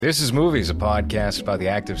This is Movies, a podcast about the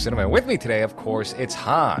act of cinema. And with me today, of course, it's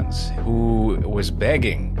Hans, who was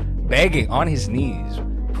begging on his knees,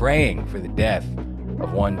 praying for the death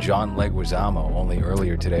of one John Leguizamo only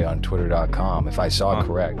earlier today on Twitter.com, if I saw it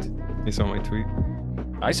correct. You saw my tweet?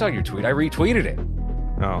 I saw your tweet. I retweeted it.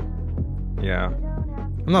 Oh, yeah.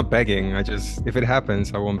 I'm not begging. If it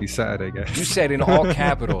happens, I won't be sad, I guess. You said in all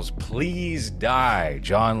capitals, please die,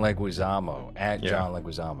 John Leguizamo, at Yeah. John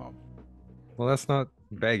Leguizamo. Well, that's not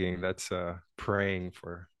begging. That's praying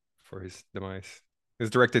for his demise. It's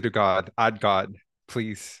directed to God. God,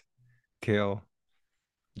 please kill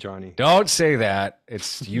Johnny. Don't say that.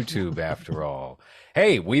 It's YouTube after all.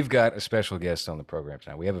 Hey, we've got a special guest on the program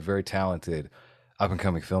tonight. We have a very talented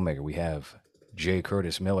up-and-coming filmmaker. We have J.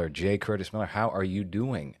 Curtis Miller. J. Curtis Miller, how are you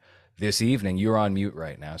doing this evening? You're on mute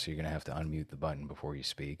right now, so you're going to have to unmute the button before you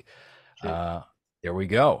speak. There we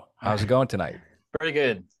go. How's it going tonight? Pretty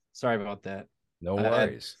good. Sorry about that. No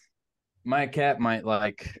worries. My cat might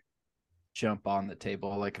jump on the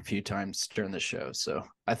table a few times during the show, so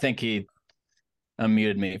I think he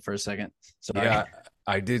unmuted me for a second. Sorry. Yeah,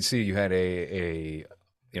 I did see you had a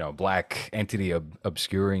black entity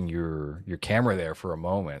obscuring your camera there for a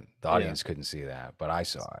moment. The audience couldn't see that, but I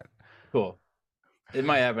saw it. Cool. It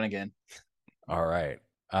might happen again. All right.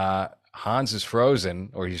 Hans is frozen,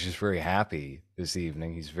 or he's just very happy this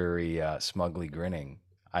evening. He's very smugly grinning.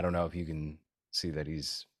 I don't know if you can see that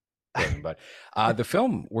he's frozen, but the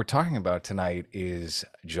film we're talking about tonight is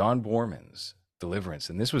John Boorman's Deliverance,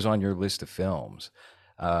 and this was on your list of films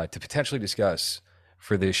to potentially discuss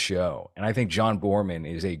for this show. And I think John Boorman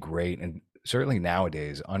is a great and certainly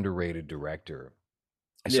nowadays underrated director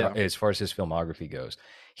as far as his filmography goes.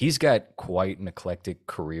 He's got quite an eclectic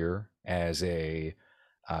career as a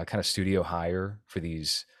kind of studio hire for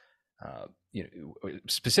these,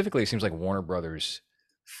 specifically it seems like Warner Brothers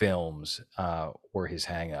films were his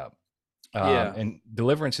hang up. And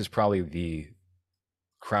Deliverance is probably the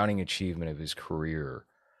crowning achievement of his career.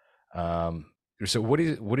 So what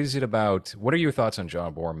is it about? What are your thoughts on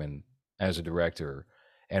John Boorman as a director,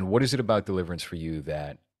 and what is it about Deliverance for you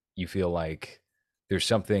that you feel like there's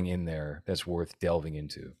something in there that's worth delving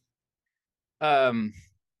into? I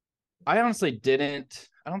honestly didn't.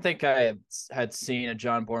 I don't think I had seen a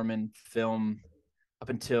John Boorman film up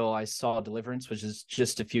until I saw Deliverance, which is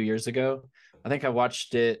just a few years ago. I think I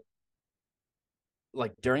watched it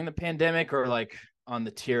during the pandemic or on the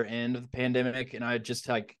tier end of the pandemic, and I just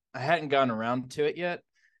I hadn't gotten around to it yet.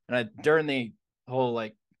 And during the whole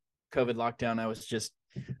COVID lockdown, I was just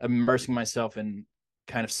immersing myself in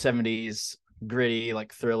kind of 70s gritty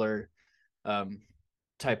thriller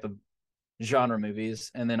type of genre movies.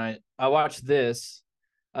 And then I watched this,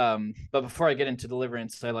 but before I get into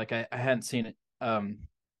Deliverance, I hadn't seen it.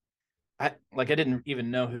 I didn't even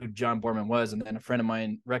know who John Boorman was, and then a friend of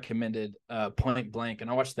mine recommended Point Blank, and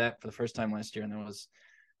I watched that for the first time last year, and it was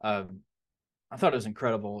I thought it was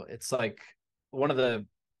incredible. It's one of the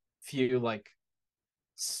few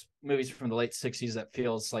movies from the late 60s that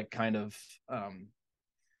feels kind of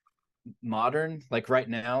modern right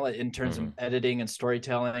now in terms of editing and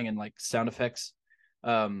storytelling and sound effects,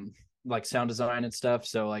 sound design and stuff.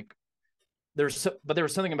 So there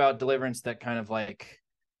was something about Deliverance that kind of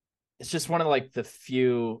it's just one of the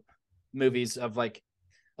few movies of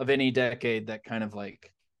any decade that kind of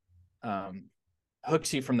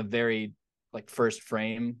hooks you from the very first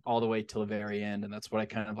frame all the way till the very end, and that's what I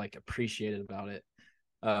kind of appreciated about it.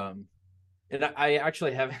 And I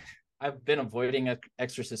actually I've been avoiding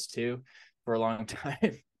Exorcist 2 for a long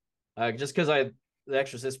time, just because The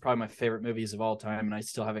Exorcist is probably my favorite movies of all time, and I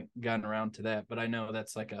still haven't gotten around to that. But I know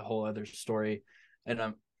that's a whole other story, and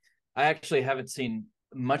I actually haven't seen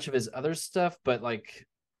much of his other stuff, but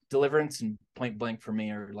Deliverance and Point Blank for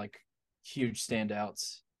me are huge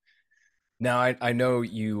standouts. Now, I know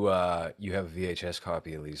you have a VHS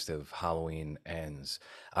copy, at least, of Halloween Ends.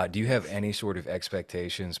 Do you have any sort of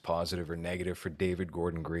expectations, positive or negative, for David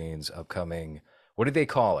Gordon Green's upcoming, what did they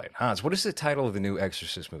call it? Hans, what is the title of the new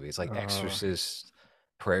Exorcist movie? It's Exorcist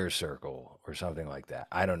Prayer Circle or something like that.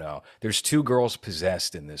 I don't know. There's two girls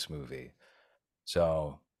possessed in this movie,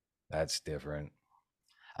 so that's different.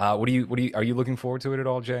 Are you looking forward to it at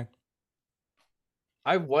all, Jay?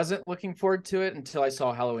 I wasn't looking forward to it until I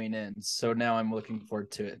saw Halloween Ends, so now I'm looking forward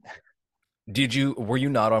to it. Were you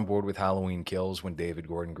not on board with Halloween Kills when David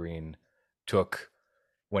Gordon Green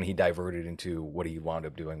when he diverted into what he wound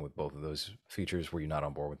up doing with both of those features? Were you not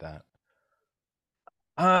on board with that?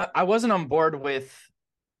 I wasn't on board with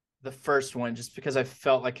the first one just because I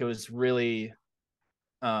felt like it was really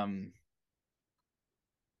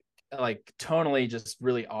tonally just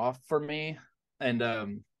really off for me, and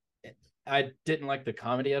I didn't like the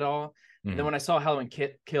comedy at all. And then Mhm. when I saw Halloween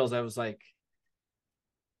Kills, I was like,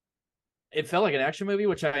 it felt like an action movie,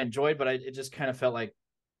 which I enjoyed, but it just kind of felt like,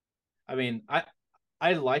 I mean,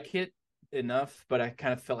 I like it enough, but I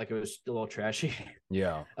kind of felt like it was a little trashy.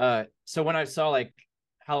 Yeah. So when I saw like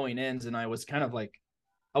Halloween Ends, and I was kind of like,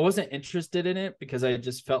 I wasn't interested in it because I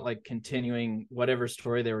just felt like continuing whatever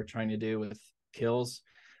story they were trying to do with Kills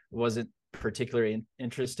wasn't particularly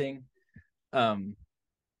interesting. Um,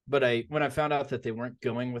 but when I found out that they weren't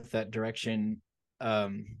going with that direction,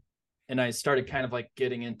 um, and I started kind of like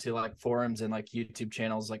getting into like forums and like YouTube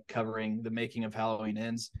channels like covering the making of Halloween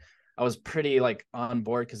Ends, I was pretty like on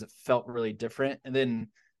board because it felt really different. And then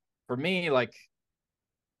for me, like,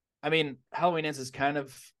 I mean, Halloween Ends is kind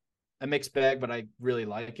of a mixed bag, but I really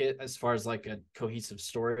like it as far as like a cohesive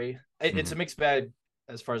story. It's Mhm. a mixed bag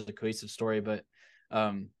as far as the cohesive story, but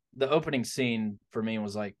the opening scene for me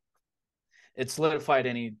was like, it solidified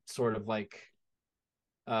any sort of like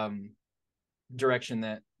um direction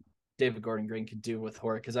that David Gordon Green could do with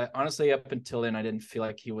horror. Because I honestly, up until then, I didn't feel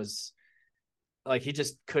like he was like, he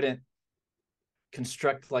just couldn't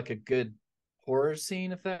construct like a good horror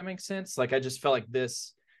scene, if that makes sense. Like I just felt like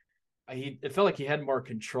this, it felt like he had more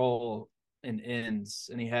control in Ends,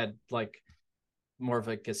 and he had like more of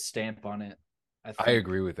like a stamp on it, I I think.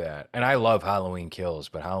 agree with that. And I love Halloween Kills,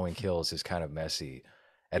 but Halloween Kills is kind of messy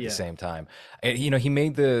at the Yeah, same time. And he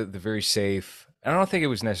made the very safe. I don't think it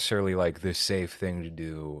was necessarily like the safe thing to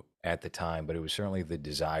do at the time, but it was certainly the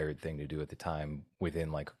desired thing to do at the time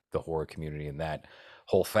within like the horror community and that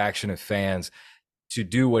whole faction of fans to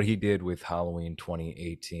do what he did with Halloween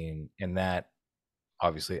 2018. And that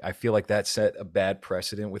obviously I feel like that set a bad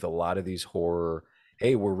precedent with a lot of these horror.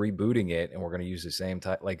 Hey, we're rebooting it and we're going to use the same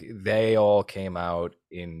type. Like they all came out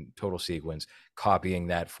in total sequence copying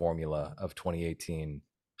that formula of 2018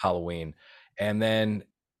 Halloween. And then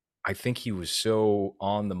I think he was so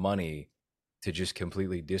on the money to just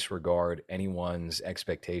completely disregard anyone's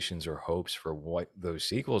expectations or hopes for what those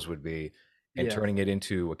sequels would be and yeah, turning it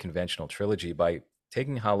into a conventional trilogy by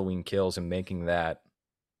taking Halloween Kills and making that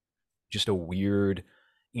just a weird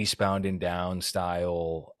Eastbound and Down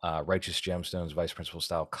style, Righteous Gemstones, Vice Principal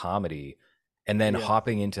style comedy, and then yeah,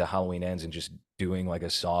 hopping into Halloween Ends and just doing like a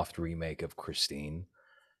soft remake of Christine,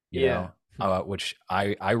 yeah, which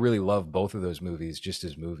I really love both of those movies just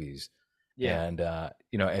as movies. yeah, And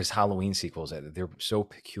as Halloween sequels, they're so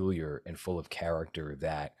peculiar and full of character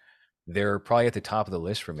that they're probably at the top of the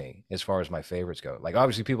list for me as far as my favorites go. Like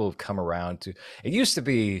obviously people have come around to it used to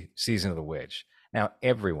be Season of the Witch. Now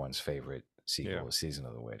everyone's favorite Yeah. sequel is Season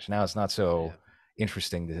of the Witch. Now it's not yeah. so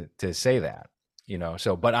interesting to say that,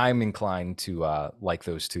 So but I'm inclined to like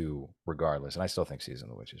those two regardless. And I still think Season of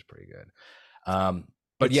the Witch is pretty good. But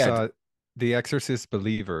It's yeah, The Exorcist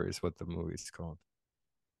Believer is what the movie's called.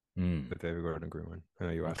 mm, The David Gordon Green one. I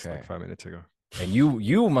know you asked like okay. 5 minutes ago. And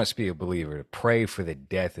you must be a believer to pray for the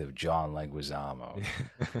death of John Leguizamo.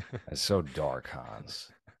 Yeah. That's so dark, Hans.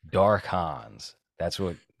 Dark Hans. That's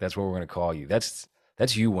what we're gonna call you. That's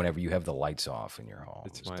you whenever you have the lights off in your home.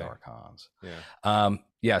 It's It's my Dark Hans. yeah.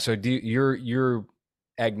 Yeah. So you're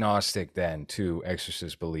agnostic then to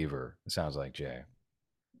Exorcist believer? It sounds like Jay.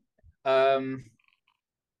 Um,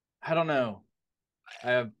 I don't know.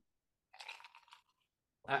 I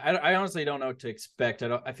I honestly don't know what to expect.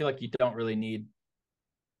 I feel like you don't really need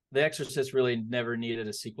The Exorcist. Really never needed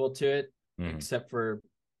a sequel to it, Mhm. except for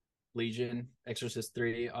Legion, Exorcist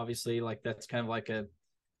 3. Obviously, like that's kind of like a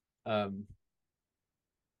um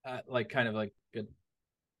like kind of like a,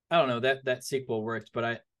 I don't know, that sequel worked,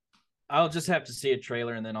 but I'll just have to see a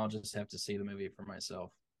trailer, and then I'll just have to see the movie for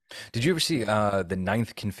myself. Did you ever see the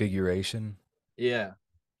Ninth Configuration? Yeah,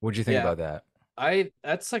 What'd you think yeah. about that? I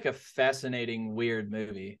That's like a fascinating, weird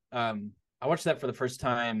movie. I watched that for the first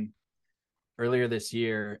time earlier this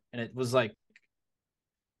year, and it was like,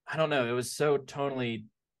 I don't know, it was so tonally,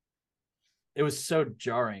 it was so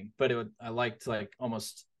jarring, but I liked like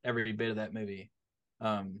almost every bit of that movie.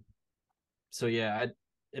 Um, so yeah,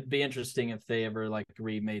 it'd be interesting if they ever like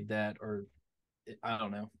remade that, or I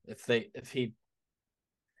don't know if he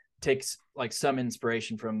takes like some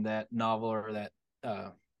inspiration from that novel, or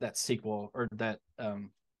that sequel, or that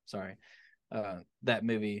sorry that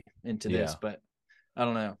movie into this, Yeah. but I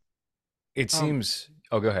don't know. It Um, seems.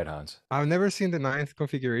 Oh, go ahead, Hans. I've never seen the Ninth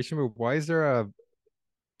Configuration, but why is there a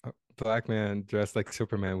black man dressed like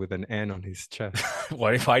Superman with an N on his chest?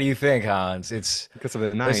 Why do you think, Hans? It's Because of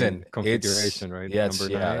the listen, nine it's configuration, right? yeah, Number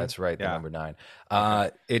yeah, nine. that's right, the Yeah. number nine.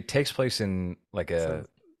 Okay. It takes place in like So a it's the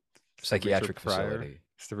Richard psychiatric Pryor. facility.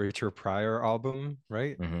 It's the Richard Pryor album,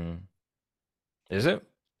 right? Hmm. Is it?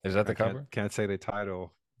 Is that I the can't cover? can't say the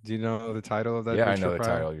title. Do you know the title of that Yeah, I know Richard the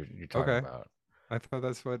Pryor? title you're talking Okay. about. I thought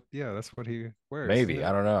that's what he wears, isn't Maybe, it?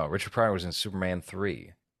 I don't know. Richard Pryor was in Superman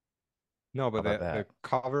 3. No, How but about the that?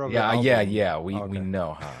 cover of the Yeah, album. yeah. Oh, We okay.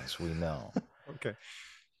 know, Hans. We know. Okay.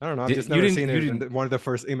 I don't know. I've Did, just never seen you it. And didn't one of the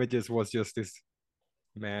first images was just this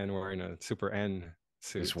man wearing a Super N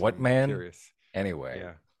this suit. what I'm man? curious. Anyway.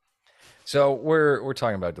 Yeah. So we're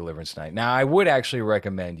talking about Deliverance Night. Now I would actually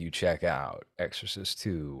recommend you check out Exorcist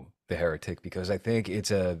 2, The Heretic, because I think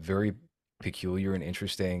it's a very peculiar and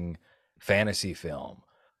interesting fantasy film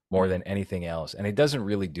more Mm. than anything else. And it doesn't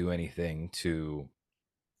really do anything to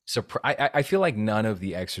I feel like none of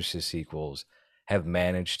the Exorcist sequels have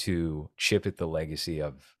managed to chip at the legacy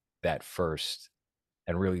of that first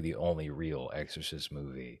and really the only real Exorcist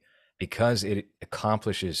movie because it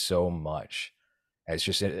accomplishes so much as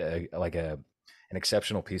just like an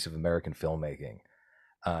exceptional piece of American filmmaking.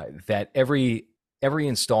 That every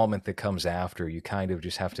installment that comes after, you kind of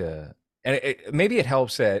just have to. And maybe it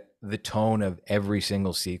helps that the tone of every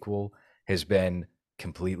single sequel has been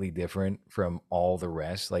completely different from all the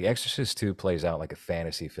rest. Like Exorcist 2 plays out like a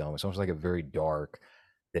fantasy film. It's almost like a very dark,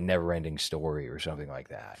 the never-ending story or something like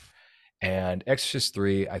that. And Exorcist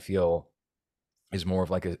 3, I feel, is more of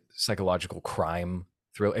like a psychological crime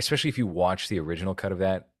thrill, especially if you watch the original cut of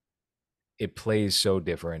that. It plays so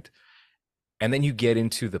different. And then you get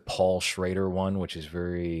into the Paul Schrader one, which is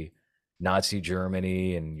very Nazi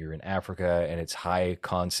Germany, and you're in Africa, and it's high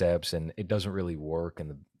concepts, and it doesn't really work. And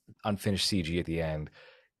the unfinished CG at the end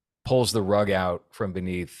pulls the rug out from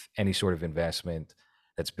beneath any sort of investment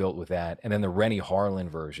that's built with that. And then the Rennie Harlan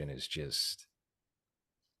version is just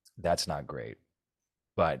that's not great.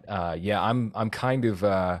 But yeah, I'm kind of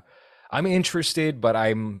I'm interested, but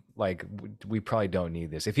I'm like we probably don't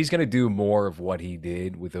need this. If he's gonna do more of what he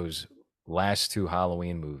did with those last two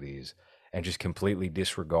Halloween movies and just completely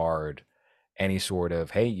disregard any sort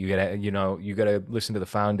of hey, you gotta listen to the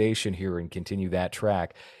foundation here and continue that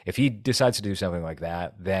track. If he decides to do something like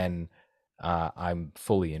that, then I'm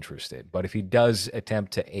fully interested. But if he does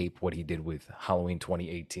attempt to ape what he did with Halloween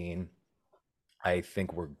 2018, I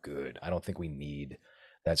think we're good. I don't think we need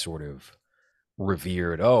that sort of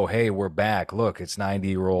revered. Oh, hey, we're back. Look, it's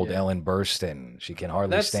 90-year-old Yeah. Ellen Burstyn. She can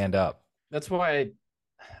hardly That's stand up. that's why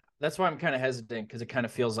that's why I'm kind of hesitant because it kind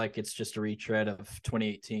of feels like it's just a retread of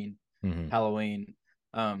 2018 Mm-hmm. Halloween.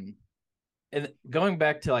 And going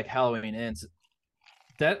back to like Halloween Ends,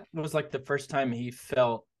 that was like the first time he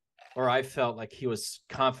felt, or I felt like he was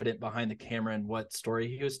confident behind the camera and what story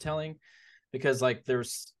he was telling, because like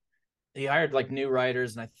he hired like new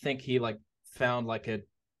writers, and I think he like found like a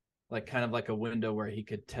like kind of like a window where he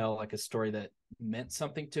could tell like a story that meant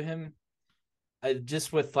something to him. I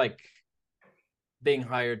just with like being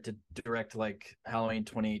hired to direct like Halloween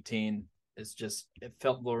 2018 is just it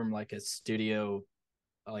felt more like a studio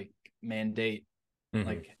like mandate, Mm-hmm.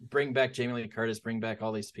 like bring back Jamie Lee Curtis, bring back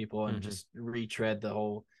all these people, and just retread the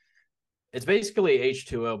whole. It's basically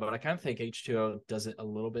H2O, but I kind of think H2O does it a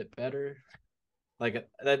little bit better. Like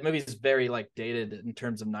that movie is very like dated in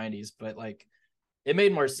terms of 90s, but like it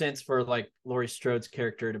made more sense for like Laurie Strode's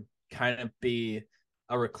character to kind of be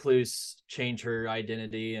a recluse, change her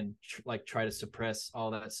identity, and like try to suppress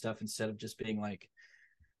all that stuff instead of just being like,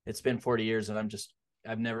 it's been 40 years and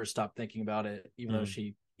I've never stopped thinking about it, even though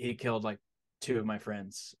he killed like two of my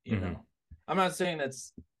friends. You know, I'm not saying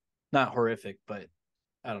that's not horrific, but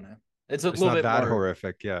I don't know. It's a It's little not bit that more.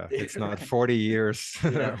 horrific. Yeah. It's not Right. 40 years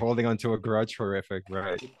Yeah. holding onto a grudge horrific.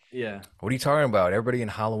 Right. Yeah. What are you talking about? Everybody in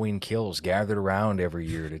Halloween Kills gathered around every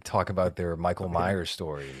year to talk about their Michael Oh, yeah. Myers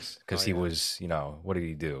stories because Oh, he yeah. was, what did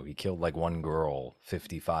he do? He killed like one girl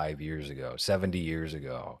 55 years ago, 70 years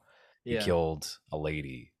ago. He Yeah. killed a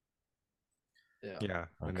lady. Yeah. Yeah.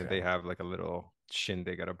 And then Okay. they have like a little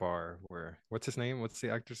shindig at a bar where, what's his name? What's the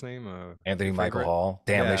actor's name? Anthony Your Michael favorite? Hall.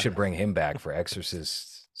 Damn, they Yeah. should bring him back for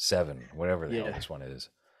Exorcist 7, whatever the hell Yeah. this one is.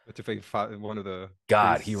 What's your favorite? One of the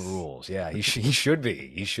God, he priests. rules. Yeah, he should be.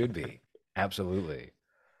 He should be. Absolutely.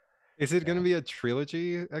 Is it going Yeah. to be a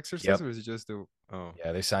trilogy Exorcist Yep. or is it just a, oh,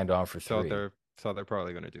 Yeah, they signed on for so 3. they're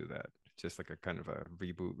probably going to do that. Just like a kind of a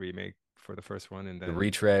reboot remake for the first one. And The then,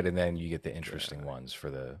 retread, and then you get the interesting yeah. ones for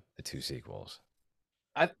the 2 sequels.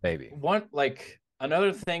 I Maybe. want like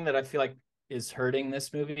another thing that I feel like is hurting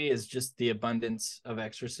this movie is just the abundance of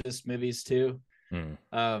Exorcist movies too.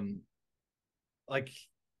 Mm. Like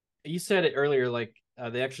you said it earlier, like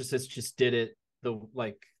the Exorcist just did it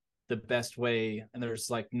the best way, and there's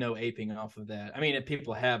like no aping off of that. I mean,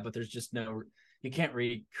 people have, but there's just no. You can't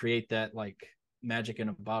recreate that like magic in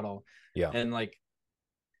a bottle. Yeah. And like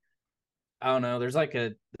I don't know.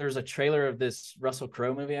 There's a trailer of this Russell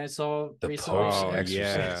Crowe movie I saw The recently. Oh, post-Exorcist.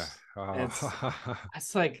 yeah. It's Oh.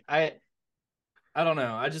 it's like I don't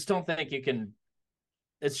know. I just don't think you can.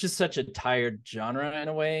 It's just such a tired genre in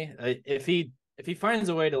a way. If he finds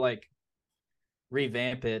a way to like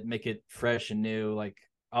revamp it, make it fresh and new, like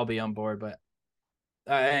I'll be on board. But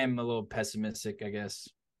I am a little pessimistic, I guess.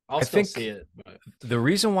 I'll I still see think it, but the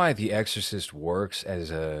reason why The Exorcist works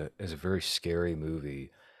as a very scary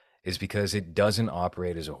movie is because it doesn't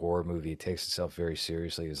operate as a horror movie. It takes itself very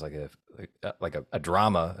seriously as like a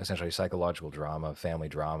drama, essentially a psychological drama, family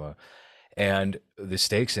drama, and the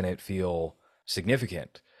stakes in it feel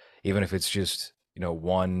significant, even if it's just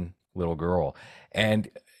one little girl. And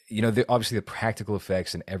obviously the practical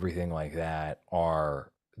effects and everything like that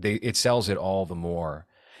it sells it all the more.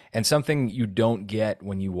 And something you don't get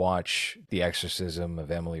when you watch The Exorcism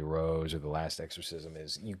of Emily Rose or The Last Exorcism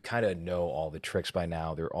is you kind of know all the tricks by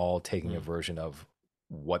now. They're all taking a Mm. version of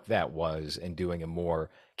what that was and doing a more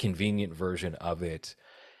convenient version of it,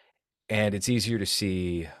 and it's easier to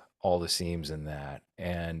see all the seams in that,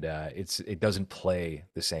 and it doesn't play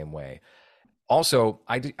the same way. Also,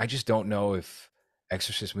 I just don't know if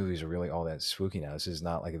Exorcist movies are really all that spooky now. This is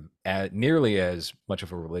not like nearly as much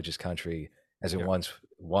of a religious country as it Yeah. once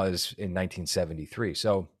was in 1973.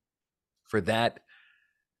 So for that,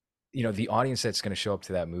 the audience that's going to show up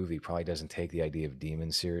to that movie probably doesn't take the idea of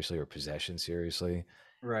demons seriously or possession seriously.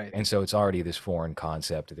 right. And so it's already this foreign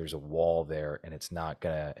concept. There's a wall there, and it's not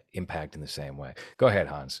going to impact in the same way. Go ahead,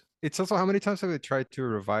 Hans. It's also how many times have they tried to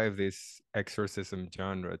revive this exorcism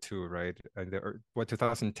genre too, right? And there, what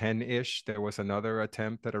 2010-ish, there was another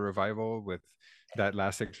attempt at a revival with that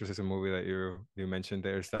last exorcism movie that you mentioned.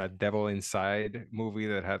 There's that Devil Inside movie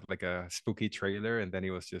that had like a spooky trailer, and then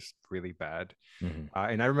it was just really bad. Mm-hmm.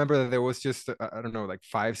 And I remember that there was just I don't know, like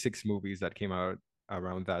 5 6 movies that came out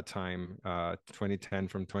around that time, 2010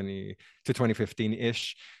 from 20 to 2015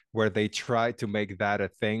 ish, where they tried to make that a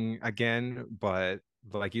thing again, but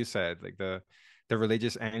like you said, like the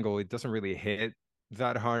religious angle, it doesn't really hit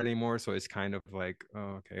that hard anymore. So it's kind of like,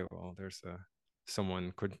 oh, okay, well, there's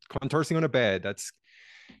someone contorsing on a bed. That's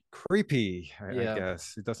creepy, I Yeah.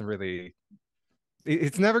 guess. It doesn't really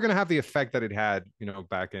it's never going to have the effect that it had,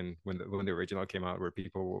 back in when the original came out, where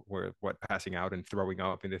people were passing out and throwing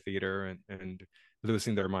up in the theater and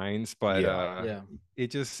losing their minds. But Yeah. Yeah. it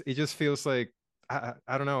just feels like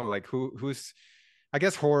I don't know, like who's I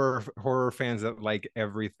guess horror fans that like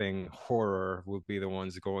everything horror will be the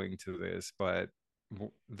ones going to this, but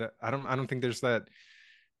I don't think there's that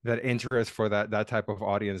interest for that type of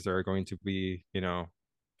audience that are going to be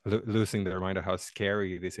losing their mind of how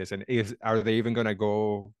scary this is, and are they even gonna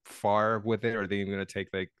go far with it, or are they even gonna take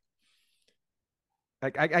like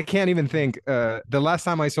I can't even think the last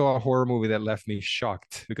time I saw a horror movie that left me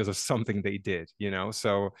shocked because of something they did,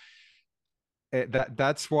 so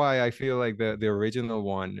that's why I feel like the original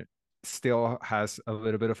one still has a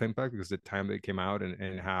little bit of impact because the time that it came out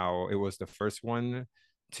and how it was the first one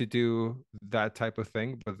to do that type of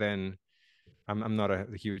thing. But then I'm not a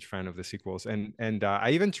huge fan of the sequels, and I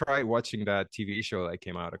even tried watching that TV show that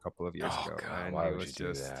came out a couple of years Oh ago, God, and why it would you was do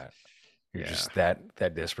just that? You're yeah, just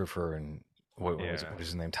that desperate for an what was it? yeah, What is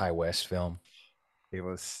his name? Ty West film. it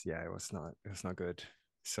was not good.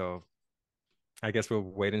 So I guess we'll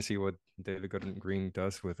wait and see what David Gordon Green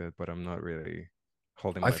does with it, but I'm not really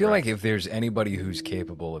holding I my feel like breath. if there's anybody who's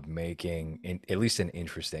capable of making at least an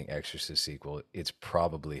interesting Exorcist sequel, it's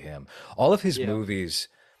probably him. All of his Yeah. movies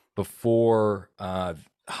before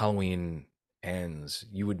Halloween ends,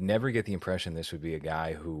 you would never get the impression this would be a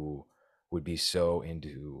guy who would be so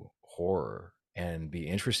into horror and be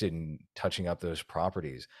interested in touching up those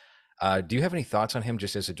properties. Do you have any thoughts on him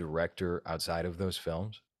just as a director outside of those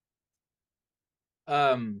films?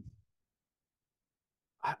 Um,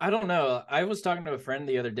 I don't know. I was talking to a friend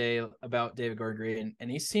the other day about David Gordon Green,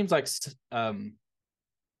 and he seems like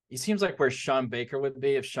where Sean Baker would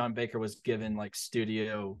be if Sean Baker was given like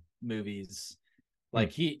studio movies. Hmm.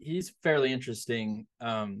 Like he's fairly interesting.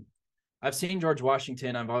 I've seen George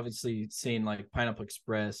Washington. I've obviously seen like Pineapple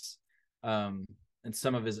Express, um, and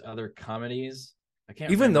some of his other comedies. I can't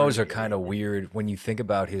Even remember those are the kind of weird when you think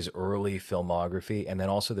about his early filmography and then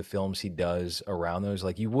also the films he does around those.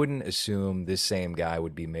 Like you wouldn't assume this same guy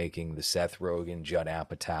would be making the Seth Rogen, Judd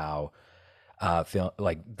Apatow film,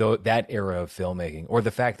 like that era of filmmaking, or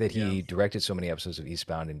the fact that yeah, he directed so many episodes of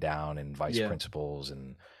Eastbound and Down and Vice yeah. Principals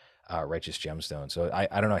and Righteous Gemstone. So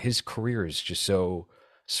I don't know. His career is just so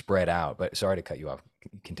spread out. But sorry to cut you off.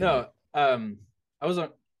 Continue. No, I was I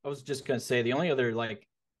was just gonna say the only other like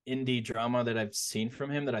indie drama that I've seen from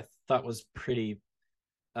him that I thought was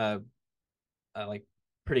uh, like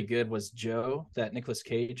pretty good was Joe, that Nicolas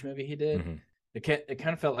Cage movie he did. Hmm. It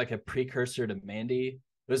kind of felt like a precursor to Mandy.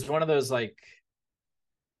 It was one of those like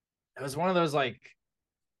it was one of those like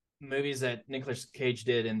movies that Nicolas Cage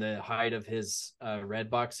did in the height of his Red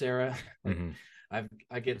Box era. Like Hmm.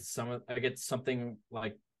 I get something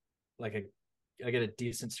like a I get a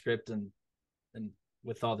decent script and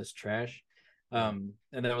with all this trash. Yeah.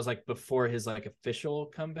 And that was like before his like official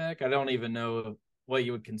comeback. I don't even know what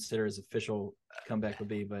you would consider his official comeback would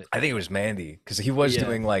be, but I think it was Mandy because he was yeah,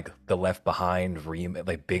 doing like the Left Behind remake,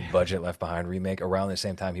 like big budget Left Behind remake around the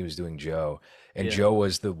same time he was doing Joe, and yeah, Joe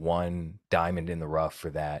was the one diamond in the rough for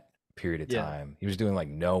that period of yeah, time. He was doing like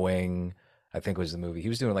Knowing, I think was the movie. He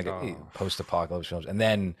was doing like a Oh, post-apocalypse films, and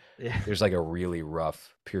then yeah, there's like a really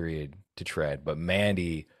rough period to tread. But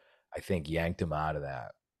Mandy, I think, yanked him out of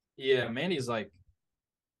that. yeah. Mandy's like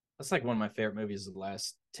that's like one of my favorite movies of the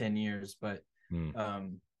last 10 years. But Hmm.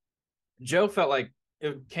 um, Joe felt like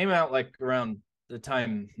it came out like around the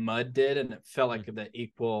time Mud did, and it felt like the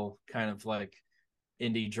equal kind of like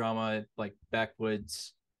indie drama, like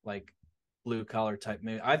backwoods, like blue collar type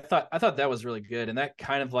movie. I thought that was really good, and that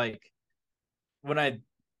kind of like when I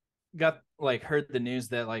got like heard the news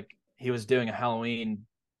that like he was doing a Halloween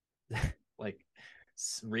like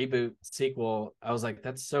reboot sequel, I was like,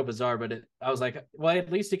 that's so bizarre. But I was like, well, at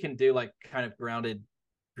least he can do like kind of grounded,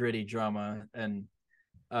 gritty drama. And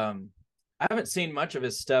um, I haven't seen much of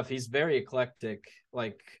his stuff. He's very eclectic.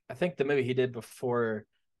 Like I think the movie he did before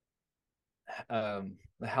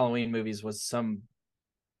the Halloween movies was some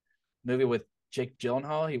movie with Jake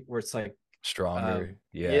Gyllenhaal, where it's like, Stronger,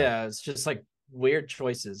 yeah. yeah, it's just like weird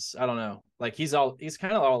choices. I don't know. Like he's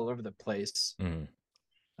kind of all over the place. Mhm.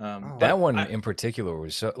 oh, That one I in particular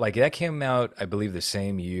was so like that came out, I believe, the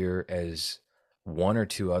same year as one or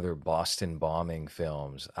two other Boston bombing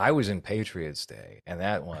films. I was in Patriots Day, and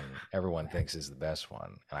that one everyone thinks is the best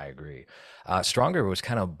one, and I agree. Stronger was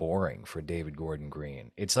kind of boring for David Gordon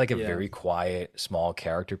Green. It's like a yeah very quiet, small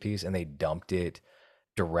character piece, and they dumped it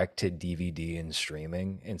direct to DVD and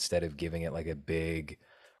streaming instead of giving it like a big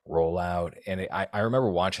rollout. And I remember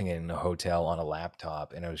watching it in a hotel on a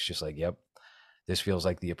laptop, and it was just like, yep, this feels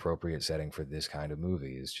like the appropriate setting for this kind of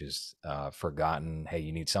movie. It's just forgotten. Hey,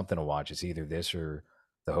 you need something to watch. It's either this or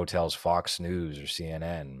the hotel's Fox News or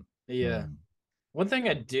CNN. yeah. Mm, One thing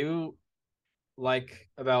I do like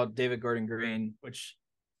about David Gordon Green, which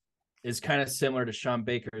is kind of similar to Sean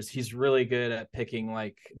Baker's, he's really good at picking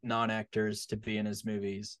like non-actors to be in his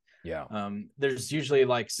movies. yeah. There's usually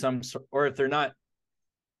like or if they're not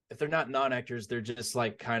non-actors, they're just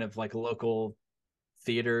like kind of like local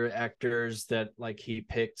theater actors that like he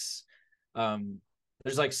picks. Um,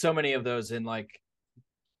 there's like so many of those in like,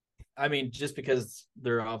 I mean, just because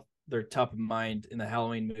they're top of mind in the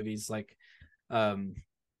Halloween movies, like um,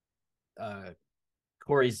 uh,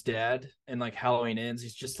 Corey's dad in like Halloween Ends.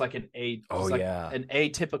 He's just like Oh he's like yeah. an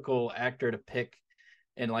atypical actor to pick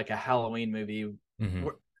in like a Halloween movie. Hmm.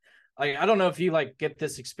 Like I don't know if you like get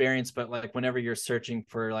this experience, but like whenever you're searching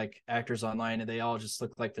for like actors online and they all just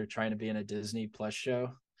look like they're trying to be in a Disney Plus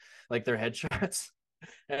show, like their headshots.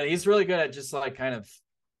 And he's really good at just like kind of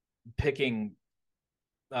picking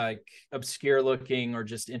like obscure looking or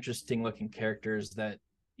just interesting looking characters that,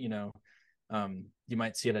 you know, you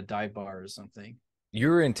might see at a dive bar or something.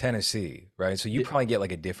 You're in Tennessee, right? So you probably get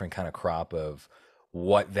like a different kind of crop of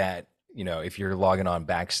what that, if you're logging on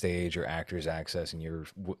Backstage or Actors Access and you're,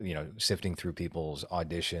 sifting through people's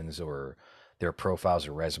auditions or their profiles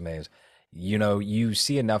or resumes, you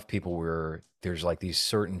see enough people where there's like these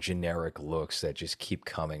certain generic looks that just keep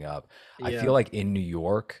coming up. I feel Yeah, like in New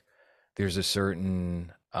York, there's a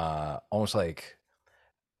certain, almost like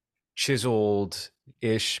chiseled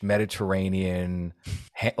ish Mediterranean,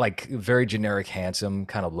 like very generic, handsome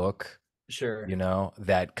kind of look, sure.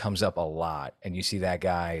 that comes up a lot. And you see that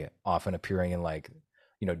guy often appearing in like,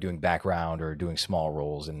 doing background or doing small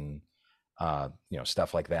roles and,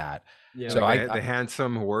 stuff like that. Yeah. So like I, the I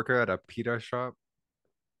handsome worker at a pita shop.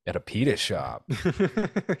 at a pita shop.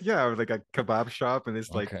 Yeah, or like a kebab shop, and it's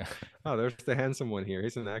like, Okay. oh, there's the handsome one here.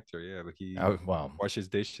 He's an actor, yeah, but he Well, washes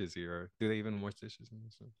dishes here. Do they even wash dishes in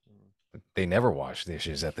this? they never wash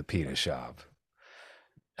dishes at the pita shop.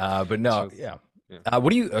 But It's no, just, yeah. yeah.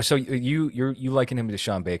 What do you? So you liken him to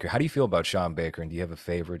Sean Baker. How do you feel about Sean Baker? And do you have a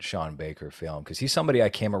favorite Sean Baker film? Because he's somebody I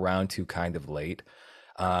came around to kind of late.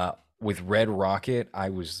 With Red Rocket, I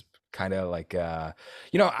was kind of like, I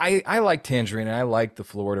like Tangerine and I like the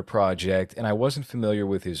Florida Project, and I wasn't familiar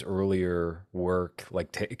with his earlier work,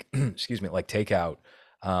 like take, excuse me, like Takeout,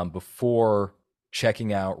 before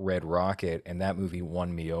checking out Red Rocket, and that movie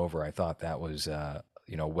won me over. I thought that was,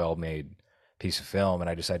 well made piece of film, and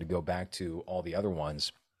I decided to go back to all the other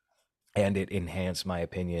ones, and it enhanced my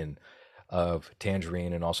opinion of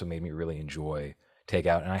Tangerine and also made me really enjoy take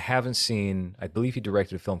out. And I haven't seen. I believe he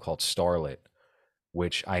directed a film called Starlet,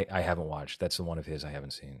 which I haven't watched. That's the one of his I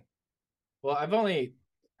haven't seen. Well, I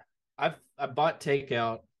bought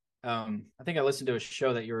Takeout. I think I listened to a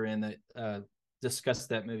show that you were in that discussed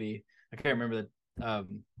that movie. I can't remember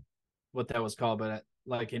what that was called, but it,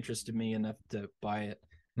 like interested me enough to buy it.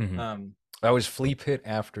 Mm-hmm. Um, That was Flea Pit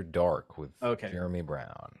After Dark with okay, Jeremy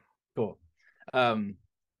Brown. cool. Um,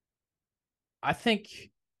 I think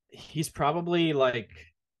he's probably like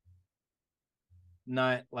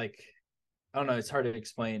not like I don't know, it's hard to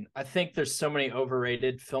explain. I think there's so many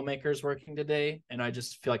overrated filmmakers working today, and I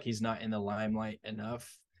just feel like he's not in the limelight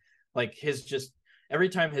enough. Like his just every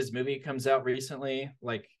time his movie comes out recently,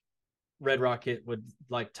 like Red Rocket would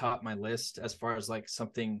like top my list as far as like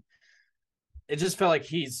something. It just felt like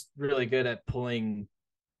he's really good at pulling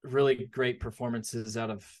really great performances out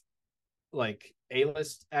of like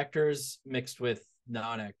A-list actors mixed with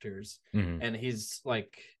non-actors. Mm-hmm. And he's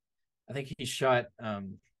like I think he shot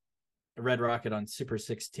Red Rocket on Super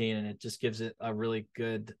 16, and it just gives it a really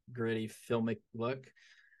good gritty filmic look.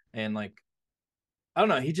 And like I don't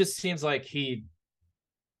know, he just seems like he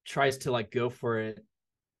tries to like go for it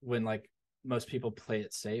when like most people play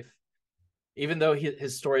it safe. Even though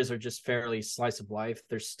his stories are just fairly slice of life,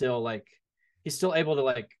 there's still like he's still able to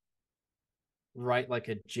like write like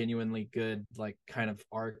a genuinely good like kind of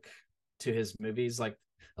arc to his movies, like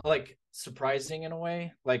surprising in a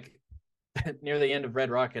way. Like near the end of Red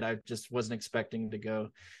Rocket, I just wasn't expecting to go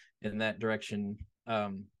in that direction.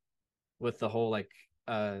 With the whole like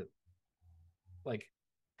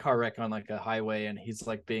car wreck on like a highway and he's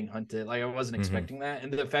like being hunted. Like I wasn't Mm-hmm. expecting that.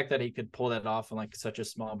 And the fact that he could pull that off on like such a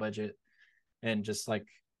small budget and just like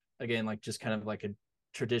again, like just kind of like a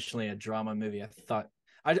traditionally a drama movie.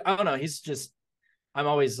 I don't know, he's just I'm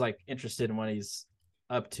always like interested in what he's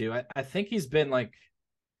up to. I think he's been like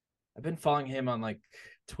I've been following him on like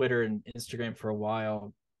Twitter and Instagram for a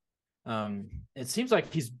while. It seems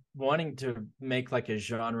like he's wanting to make like a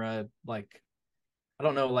genre like I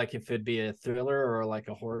don't know like if it'd be a thriller or like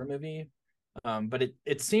a horror movie. But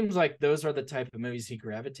it seems like those are the type of movies he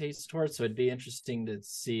gravitates towards. So it'd be interesting to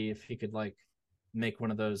see if he could like make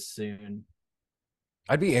one of those soon.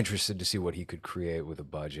 I'd be interested to see what he could create with a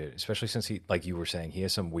budget, especially since he, like you were saying, he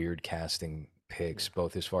has some weird casting picks,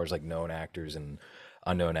 both as far as like known actors and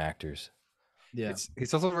unknown actors. Yeah. It's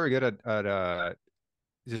he's also very good at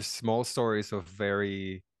just small stories of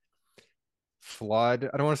very flawed,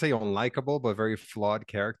 I don't want to say unlikable, but very flawed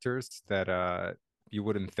characters that you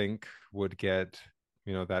wouldn't think would get,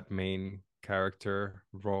 that main character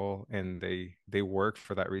role, and they work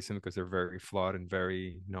for that reason because they're very flawed and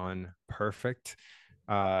very non-perfect.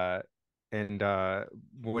 Uh and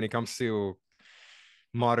when it comes to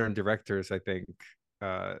modern directors, I think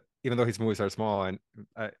even though his movies are small, and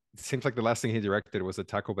it seems like the last thing he directed was a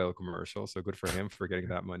Taco Bell commercial, so good for him for getting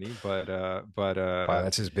that money. Wow,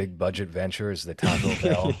 that's his big budget venture is the Taco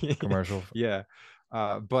Bell commercial. Yeah,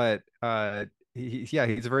 but yeah,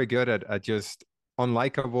 he's very good at just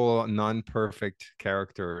unlikable, non-perfect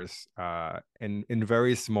characters, and in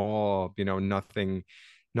very small, nothing,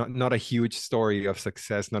 not a huge story of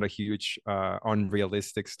success, not a huge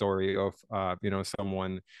unrealistic story of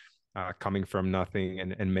someone coming from nothing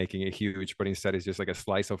and making it huge, but instead it's just like a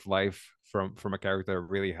slice of life from a character that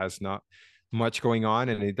really has not much going on,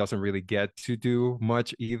 and it doesn't really get to do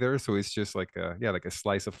much either. So it's just like a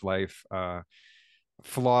slice of life,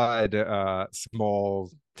 flawed, small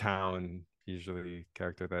town usually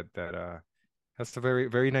character that has a very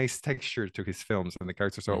very nice texture to his films, and the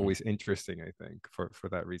characters are Mhm. always interesting, I think, for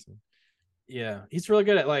that reason. Yeah. He's really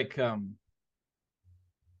good at like I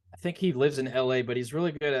think he lives in LA, but he's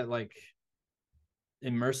really good at like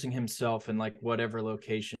immersing himself in like whatever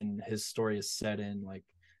location his story is set in, like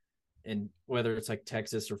in whether it's like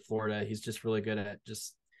Texas or Florida. He's just really good at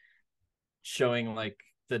just showing like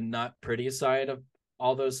the not pretty side of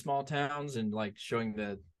all those small towns and like showing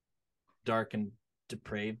the dark and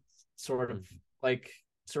depraved sort of like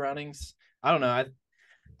surroundings. I don't know.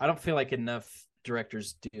 I don't feel like enough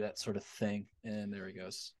directors do that sort of thing. And there he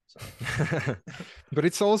goes. So. But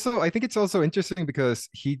I think it's also interesting because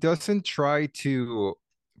he doesn't try to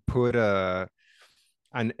put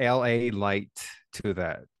an LA light to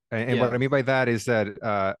that. And what Yeah. I mean by that is that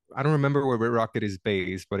I don't remember where Red Rocket is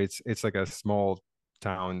based, but it's like a small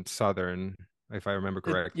town, southern, if I remember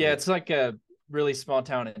Yeah, correctly. it's like a really small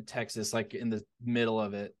town in Texas, like in the middle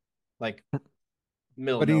of it, like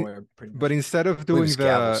middle of But he, nowhere, pretty but much. instead of I believe doing it's the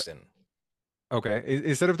Galveston. Okay,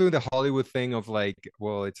 instead of doing the Hollywood thing of like,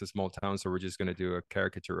 well, it's a small town, so we're just gonna do a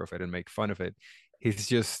caricature of it and make fun of it. This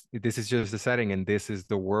is just the setting, and this is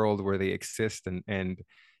the world where they exist, and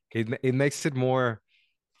it makes it more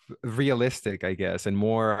realistic, I guess, and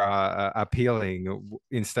more appealing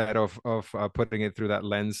instead of putting it through that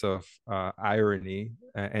lens of irony.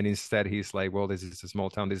 And instead, he's like, "Well, this is a small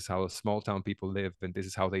town. This is how small town people live, and this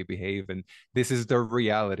is how they behave, and this is their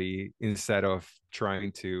reality." Instead of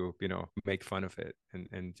trying to, make fun of it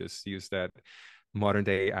and just use that modern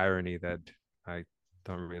day irony that I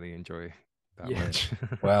don't really enjoy that Yeah. much.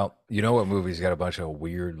 Well, you know what movie's got a bunch of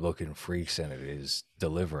weird looking freaks in it is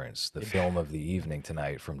Deliverance, the film of the evening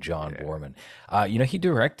tonight from John Yeah. Boorman. He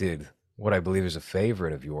directed what I believe is a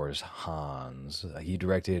favorite of yours, Hans. He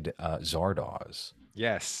directed Zardoz,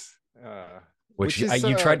 Yes. which Which is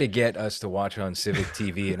you tried to get us to watch on Civic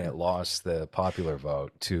TV and it lost the popular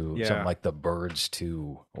vote to something yeah. like The Birds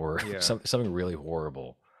 2 or Yeah. something really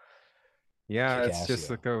horrible. Yeah, it's just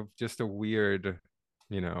Kikassia. like a weird,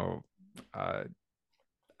 you know, uh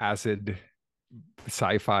acid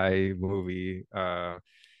sci-fi movie.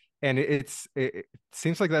 And it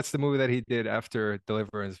seems like that's the movie that he did after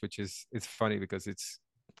Deliverance, which is it's funny because it's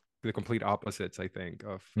the complete opposites, I think,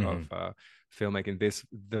 of Mhm. filmmaking. This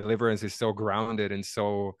Deliverance is so grounded and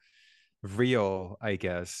so real, I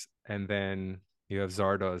guess. And then you have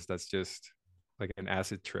Zardoz that's just like an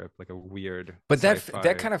acid trip, like a weird But that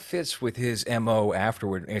sci-fi. kind of fits with his MO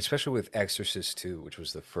afterward, especially with Exorcist 2, which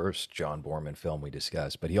was the first John Boorman film we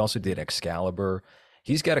discussed. But he also did Excalibur.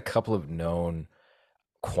 He's got a couple of known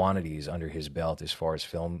quantities under his belt as far as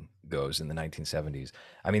film goes in the 1970s.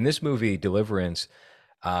 I mean, this movie, Deliverance,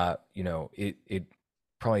 it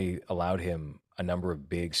probably allowed him a number of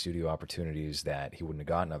big studio opportunities that he wouldn't have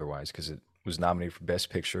gotten otherwise because it was nominated for Best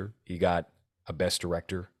Picture. He got a Best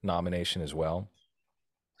Director nomination as well.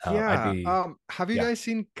 I'd Yeah. be, Have you yeah, guys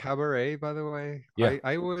seen Cabaret, by the way? yeah.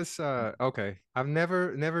 I was okay. I've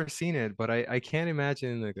never seen it, but I can't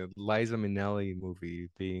imagine like a Liza Minnelli movie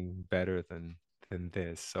being better than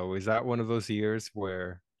this. So is that one of those years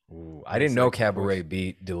where Ooh, I didn't it's know like Cabaret both?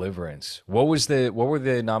 beat Deliverance. What were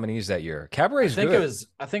the nominees that year? Cabaret's good,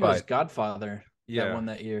 I think it was but Godfather that Yeah, won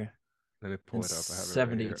that year let me in pull it up. I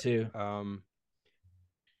have it right here. 72. Um,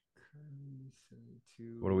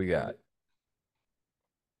 what do we 72 got?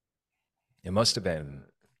 It must have been.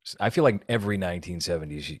 I feel like every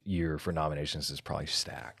 1970s year for nominations is probably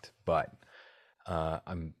stacked, but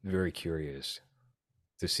I'm very curious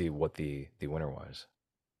to see what the winner was,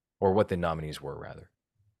 or what the nominees were rather.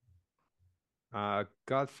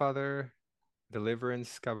 Godfather,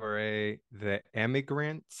 Deliverance, Cabaret, The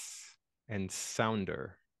Emigrants, and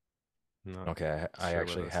Sounder. Not Okay, I sure what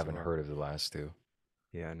actually those two haven't are. heard of the last two.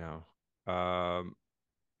 Yeah, no. Um,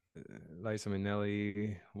 Liza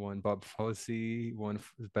Minnelli won. Bob Fosse won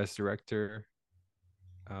Best Director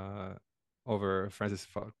uh, over Francis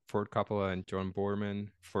Ford Coppola and John Boorman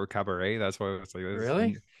for Cabaret. That's why I was like, this,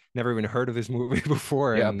 Really? never even heard of this movie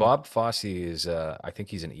before. Yeah, And Bob Fosse is. I think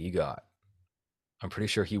he's an EGOT. I'm pretty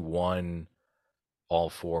sure he won all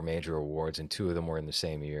four major awards, and two of them were in the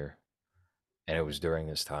same year, and it was during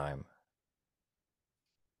this time.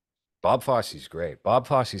 Bob Fosse's great. Bob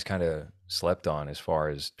Fosse's kind of slept on as far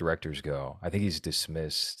as directors go. I think he's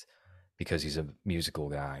dismissed because he's a musical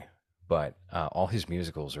guy, but all his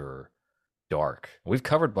musicals are dark. We've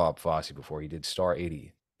covered Bob Fosse before. He did Star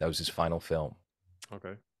 80. That was his final film.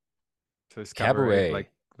 okay, so it's Cabaret Cabaret,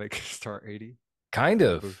 like Star 80. kind Like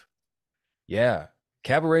of. Yeah.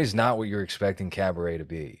 Cabaret's not what you're expecting Cabaret to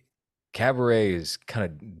be. Cabaret is kind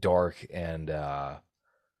of dark and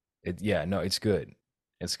it's good.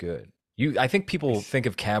 It's good. I think I people think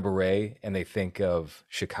of Cabaret and they think of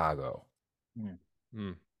Chicago. Hmm.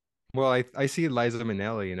 mm. Well, I see Liza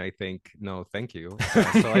Minnelli and I think no, thank you.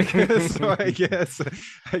 So I guess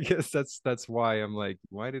I guess that's why I'm like,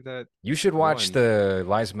 why did that You should watch one? the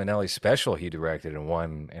Liza Minnelli special he directed and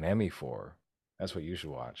won an Emmy for. That's what you should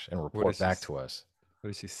watch and What report does she back to us. what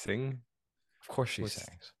does she sing? Of course she What's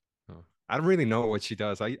sings. oh, I don't really know what she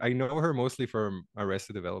does. I know her mostly from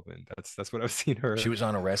Arrested Development. That's what I've seen She her. was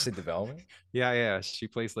on Arrested Development? Yeah. She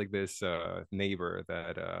plays like this neighbor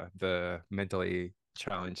that the mentally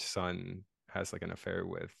challenged son has like an affair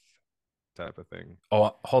with type of thing.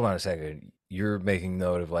 Oh, hold on a second. You're making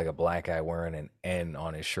note of like a black guy wearing an N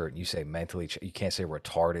on his shirt. And you say you can't say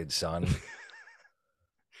retarded son.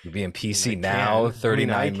 You're being I mean, I PC now, can. I mean,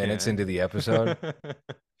 I 39 minutes into can. the episode.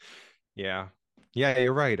 Yeah. Yeah,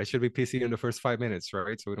 you're right. I should be PC in the first 5 minutes,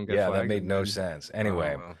 right? So we don't get Yeah, that flagged. made And no then, sense. oh,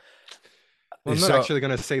 Anyway, well. Well, I'm not so actually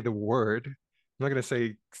going to say the word. I'm not going to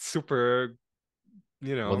say super,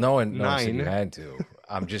 well, no one said you nine had to.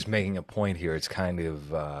 I'm just making a point here. It's kind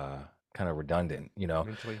of redundant, you know.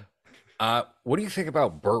 mentally. What do you think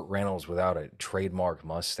about Burt Reynolds without a trademark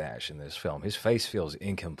mustache in this film? His face feels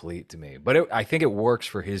incomplete to me, but I think it works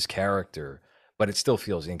for his character, but it still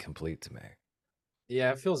feels incomplete to me.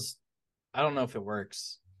 Yeah, it feels. I don't know if it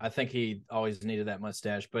works. I think he always needed that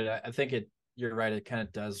mustache, but I think it. You're right. It kind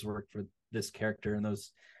of does work for this character, and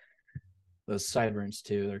those sideburns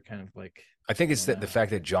too. They're kind of like, I think I it's don't that the know.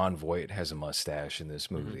 fact that John Voight has a mustache in this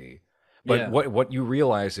Mhm. movie. But Yeah, what you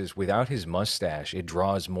realize is without his mustache, it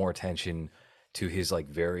draws more attention to his like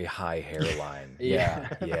very high hairline. Yeah,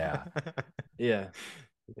 yeah, yeah. yeah,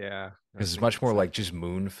 Yeah, Because that's it's a much good more side. like just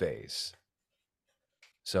moon face.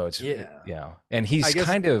 So yeah, yeah. And I he's guess.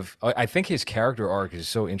 kind of I think his character arc is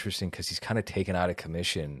so interesting because he's kind of taken out of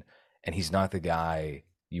commission and he's not the guy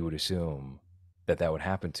you would assume that would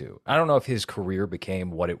happen to. I don't know if his career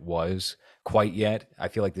became what it was quite yet. I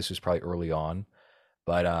feel like this was probably early on,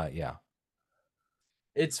 but yeah.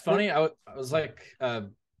 it's Well, funny. I was like,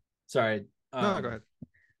 sorry. no, go Um, ahead.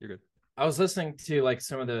 You're good. I was listening to like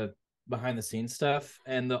some of the behind the scenes stuff,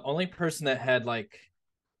 and the only person that had like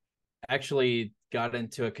actually got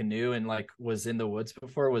into a canoe and like was in the woods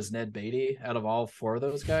before was Ned Beatty out of all four of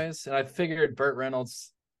those guys. And I figured Burt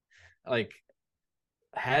Reynolds like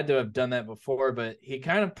had to have done that before, but he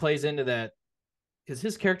kind of plays into that because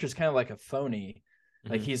his character is kind of like a phony.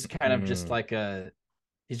 Like Mhm. he's kind of just Mm. like a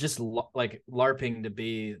he's just like larping to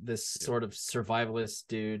be this Yeah. sort of survivalist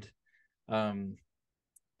dude. Um,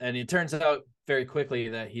 and it turns out very quickly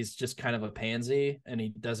that he's just kind of a pansy and he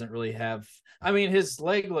doesn't really have. I mean, his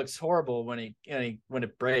leg looks horrible when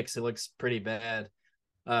it breaks. It looks pretty bad.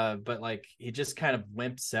 But like he just kind of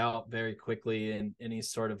wimps out very quickly, and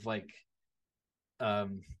he's sort of like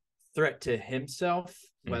um threat to himself,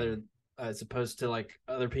 Mm. whether as opposed to like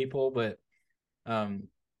other people. But um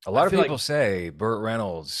A I lot of feel people like say Burt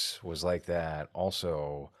Reynolds was like that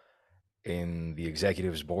also in the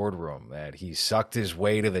executive's boardroom, that he sucked his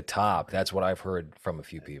way to the top. That's what I've heard from a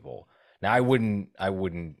few people. Now I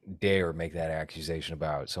wouldn't dare make that accusation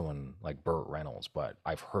about someone like Burt Reynolds, but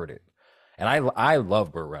I've heard it. And I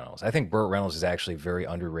love Burt Reynolds. I think Burt Reynolds is actually very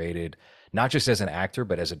underrated, not just as an actor,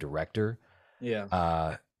 but as a director. yeah,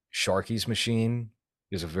 Uh, Sharky's Machine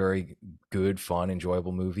is a very good, fun,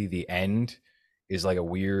 enjoyable movie. The End is like a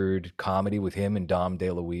weird comedy with him and Dom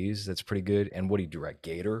DeLuise. That's pretty good. And what did he direct?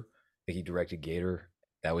 Gator. I think he directed Gator.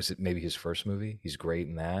 That was maybe his first movie. He's great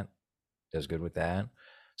in that. Does good with that.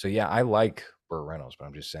 So yeah, I like Burt Reynolds, but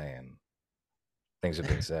I'm just saying things have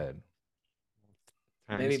been said.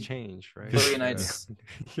 Times maybe change, right? Boogie Uh, Nights.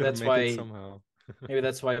 you gotta That's make it why somehow. maybe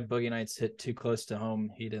that's why Boogie Nights hit too close to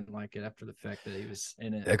home. He didn't like it after the fact that he was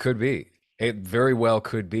in it. That could be. It very well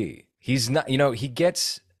could be. He's not. He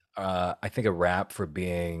gets. I think a rap for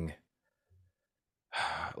being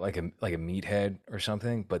like a meathead or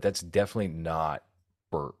something, but that's definitely not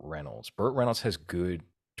Burt Reynolds. Burt Reynolds has good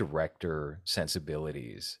director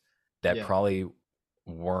sensibilities that Yeah, probably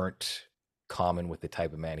weren't common with the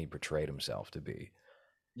type of man he portrayed himself to be.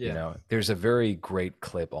 yeah, There's a very great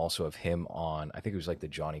clip also of him on, I think it was like the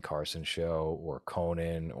Johnny Carson show or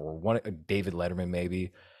Conan or one David Letterman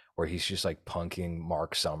maybe, where he's just like punking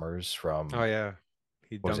Mark Summers Oh from, yeah,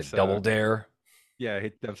 he what was dumps it, Double a Dare? yeah,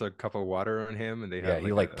 he dumps a cup of water on him, and they Yeah, have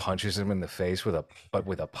he like like a punches him in the face with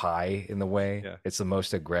a pie in the way. yeah. It's the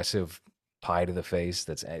most aggressive pie to the face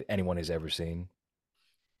that's anyone has ever seen.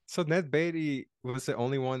 So Ned Beatty was the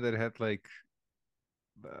only one that had like,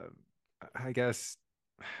 uh, I guess,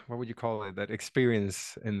 what would you call it? That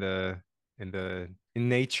experience in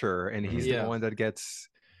nature, and he's Mhm. the yeah, one that gets.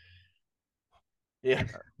 yeah,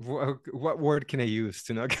 What word can I use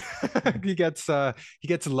to not? He gets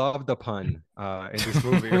loved upon in this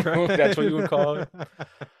movie, That's what you would right? call it.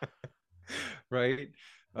 Right.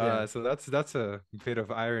 yeah. So that's a bit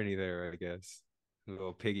of irony there, I guess. A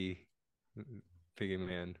little piggy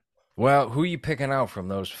man. Well, who are you picking out from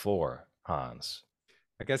those four, Hans?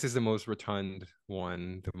 I guess is the most rotund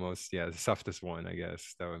one, the most, yeah, the softest one, I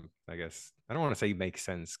guess. That would, I guess, I don't want to say makes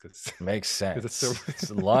sense because Makes it's so sense.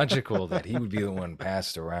 It's logical that he would be the one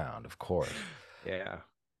passed around, of course. yeah.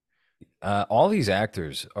 All these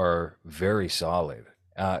actors are very solid.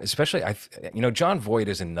 Especially, John Voight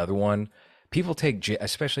is another one. People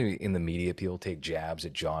especially in the media, people take jabs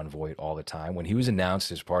at John Voight all the time. When he was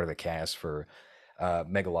announced as part of the cast for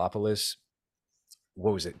Megalopolis,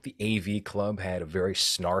 what was it? The AV Club had a very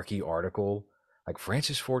snarky article, like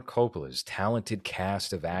Francis Ford Coppola's talented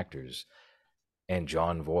cast of actors and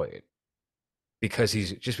John Voight, because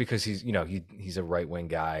he's he's a right wing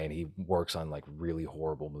guy and he works on like really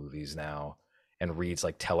horrible movies now and reads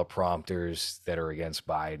like teleprompters that are against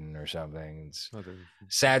Biden or something. It's Oh, the a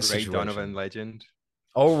sad great situation. Donovan legend.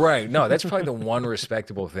 Oh, right. No, that's probably the one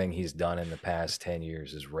respectable thing he's done in the past 10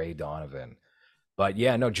 years is Ray Donovan. But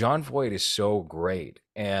yeah, no, John Voight is so great.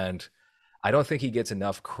 And I don't think he gets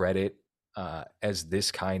enough credit as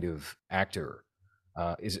this kind of actor.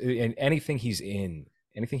 Is in anything he's in,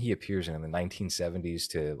 anything he appears in the 1970s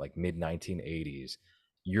to like mid 1980s,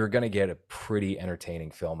 you're going to get a pretty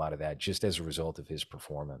entertaining film out of that just as a result of his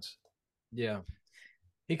performance. Yeah.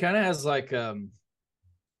 He kind of has like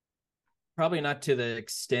probably not to the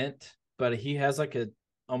extent, but he has like a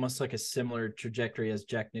almost like a similar trajectory as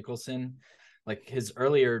Jack Nicholson. Like his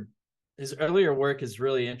earlier work is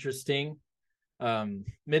really interesting.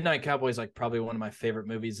 Midnight Cowboy is like probably one of my favorite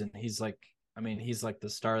movies, and he's like, I mean, he's like the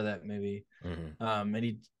star of that movie. Mm-hmm.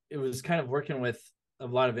 And it was kind of working with a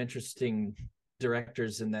lot of interesting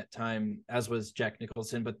directors in that time, as was Jack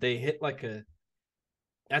Nicholson, but they hit like a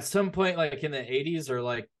at some point like in the 80s or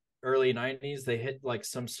like early 90s, they hit like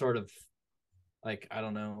some sort of like, I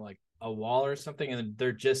don't know, like a wall or something, and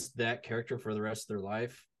they're just that character for the rest of their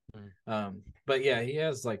life. But yeah, he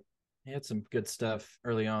had some good stuff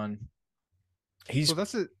early on. He's Well, I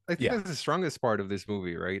think yeah. that's the strongest part of this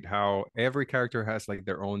movie, right? How every character has like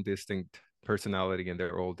their own distinct personality and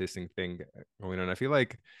their own distinct thing going on. I feel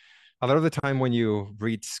like a lot of the time when you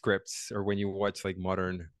read scripts or when you watch like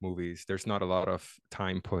modern movies, there's not a lot of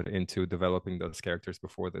time put into developing those characters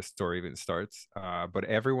before the story even starts. But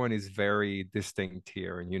everyone is very distinct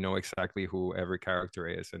here, and you know exactly who every character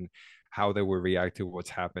is and how they will react to what's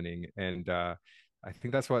happening. And I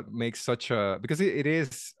think that's what makes such a because it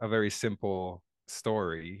is a very simple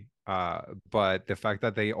story. But the fact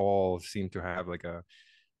that they all seem to have like a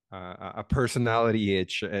personality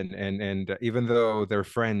itch, and even though they're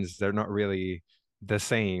friends, they're not really the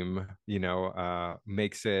same,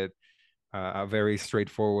 makes it a very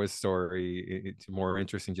straightforward story. It's more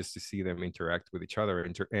interesting just to see them interact with each other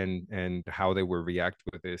and how they will react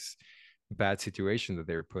with this bad situation that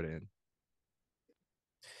they're put in.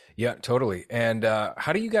 Yeah, totally. And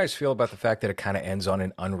how do you guys feel about the fact that it kind of ends on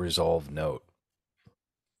an unresolved note?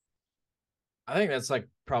 I think that's like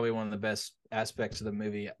probably one of the best aspects of the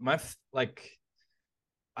movie. Like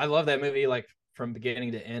I love that movie like from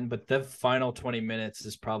beginning to end, but the final 20 minutes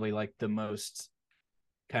is probably like the most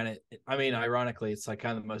kind of, I mean, ironically, it's like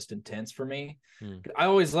kind of the most intense for me. Hmm. I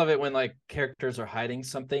always love it when like characters are hiding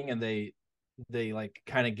something and they like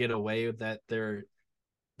kind of get away with that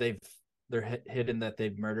they've hidden that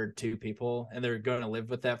they've murdered two people and they're going to live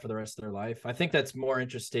with that for the rest of their life. I think that's more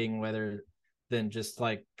interesting whether than just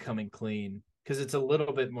like coming clean, because it's a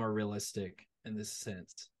little bit more realistic in this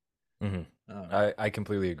sense. Mm-hmm. Um, I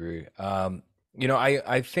completely agree.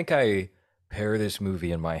 I think I pair this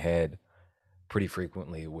movie in my head pretty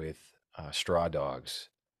frequently with Straw Dogs.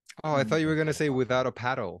 Oh, I thought you were gonna say Without a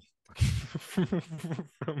Paddle. From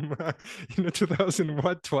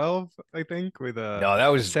 2012, I think, with No, that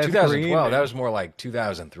was Seth Green 2012. That and was more like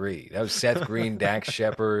 2003. That was Seth Green, Dax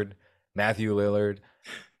Shepard, Matthew Lillard.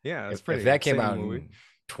 yeah, it's If pretty that came same out movie. in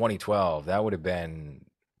 2012, that would have been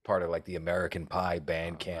part of like the American Pie Right,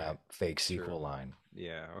 Bandcamp fake true. sequel line,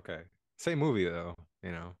 Yeah, okay. Same movie though,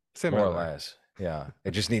 more or similar. less. Yeah,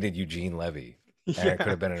 it just needed Eugene Levy, and it could Yeah.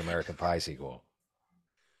 have been an American Pie sequel.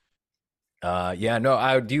 Yeah,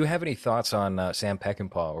 no. Do you have any thoughts on Sam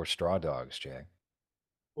Peckinpah or Straw Dogs, Jay?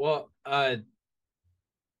 well,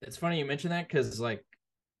 it's funny you mentioned that because like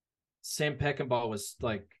Sam Peckinpah was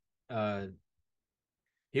like uh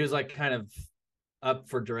he was like kind of up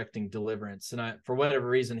for directing Deliverance, and I for whatever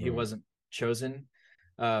reason he Mm. wasn't chosen.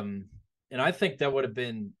 Um, and I think that would have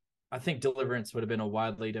been I think Deliverance would have been a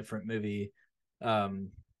wildly different movie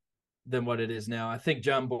um, than what it is now. I think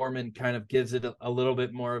John Boorman kind of gives it a little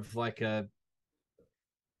bit more of like uh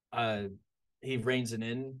he reins it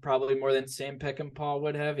in probably more than Sam Peckinpah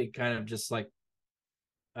would have. He kind of just like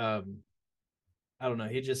um I don't know,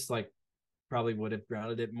 he just like probably would have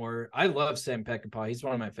grounded it more. I love Sam Peckinpah. He's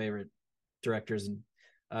one of my favorite directors, and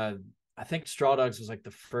uh, I think Straw Dogs was like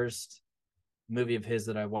the first movie of his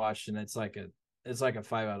that I watched, and it's like a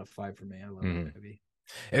 5 out of 5 for me. I love that Mhm. movie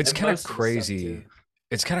It's and kind of most of the stuff too. crazy.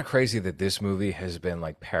 It's kind of crazy that this movie has been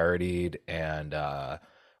like parodied and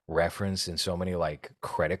referenced in so many like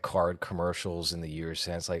credit card commercials in the years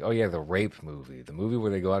since. Like, oh yeah, the rape movie, the movie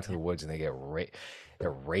where they go out to the woods and they get raped.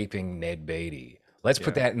 They're raping Ned Beatty. Let's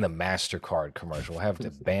put Yeah. that in the MasterCard commercial. We'll have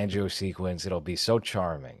the banjo sequence. It'll be so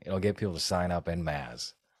charming. It'll get people to sign up en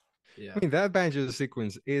masse. I Yeah, mean, that banjo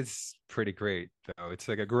sequence is pretty great, though. It's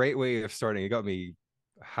like a great way of starting. It got me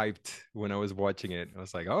hyped when I was watching it. I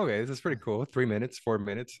was like, oh, okay, this is pretty cool. 3 minutes, 4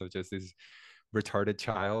 minutes of just this retarded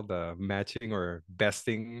child matching or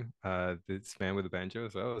besting this man with the banjo.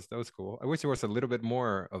 So that was cool. I wish there was a little bit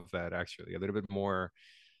more of that, actually, a little bit more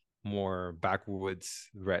backwoods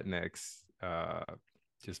rednecks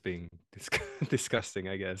just being disgusting,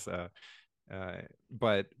 I guess.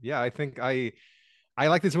 But yeah, I think I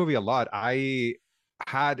like this movie a lot. I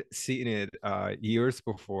had seen it years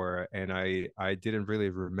before, and I didn't really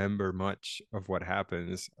remember much of what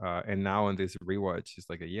happens. And now on this rewatch, it's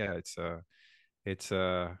like yeah, it's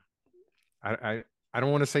I I I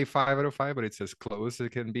don't want to say 5 out of 5, but it's as close as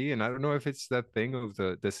it can be. And I don't know if it's that thing of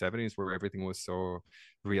the 70s where everything was so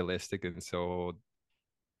realistic and so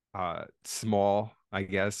small, I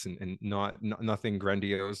guess, and nothing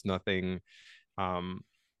grandiose, nothing um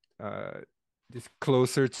uh just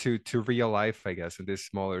closer to real life, I guess, and these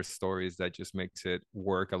smaller stories that just makes it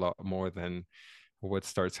work a lot more than what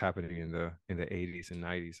starts happening in the 80s and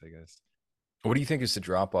 90s, I guess. What do you think is the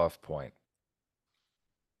drop off point?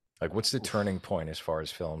 Like, what's the turning Oof. point as far as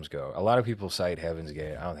films go? A lot of people cite Heaven's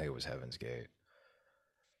Gate. I don't think it was Heaven's Gate.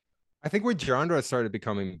 I think when genre started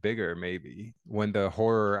becoming bigger, maybe when the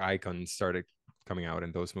horror icons started coming out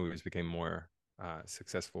and those movies became more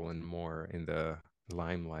successful and more in the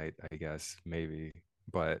limelight, I guess, maybe.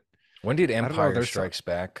 But When did I don't know. Empire There's so Strikes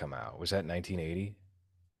Back come out? Was that 1980?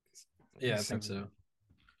 Yeah, I think so.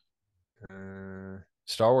 87. Uh,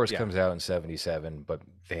 Star Wars yeah, comes out in 77, but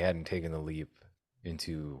they hadn't taken the leap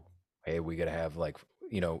into, hey, we got to have like,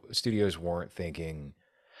 studios weren't thinking,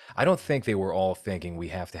 I don't think they were all thinking we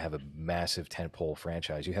have to have a massive tentpole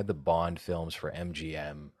franchise. You had the Bond films for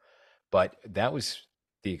MGM, but that was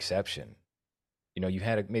the exception. You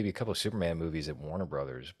had maybe a couple of Superman movies at Warner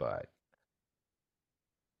Brothers, but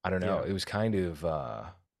I don't know. yeah, It was kind of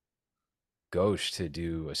gauche to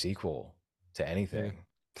do a sequel to yeah. anything.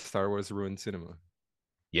 Star Wars ruined cinema.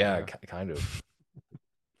 Yeah, Yeah, kind of.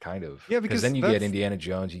 yeah, Because because then you get that's Indiana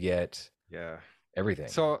Jones, you get yeah. everything.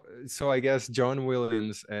 So I guess John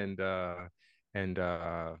Williams and uh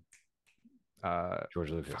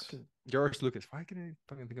George Lucas. fucking George Lucas. Why can I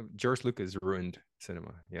fucking think of George Lucas ruined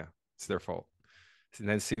cinema? Yeah, it's their fault. And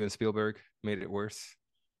then Steven Spielberg made it worse,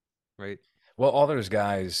 right? Well, all those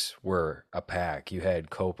guys were a pack. You had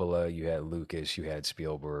Coppola, you had Lucas, you had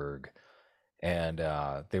Spielberg, and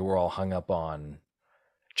they were all hung up on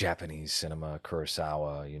Japanese cinema,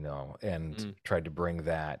 Kurosawa, and Mm. tried to bring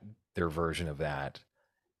their version of that.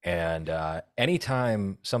 And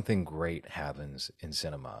anytime something great happens in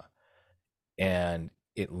cinema and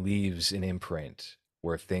it leaves an imprint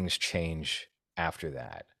where things change after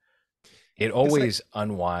that, it Because I always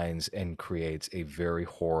unwinds and creates a very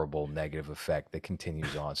horrible negative effect that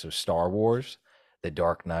continues on. So, Star Wars, The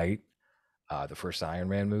Dark Knight, the first Iron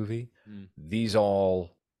Man movie, mm. these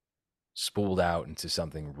all spooled out into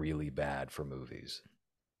something really bad for movies.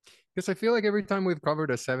 Because I feel like every time we've covered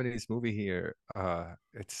a 70s movie here,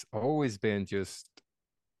 it's always been just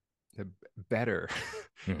uh, better.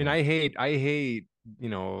 And Hmm. I hate,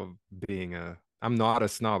 being I'm not a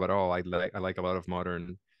snob at all. I like a lot of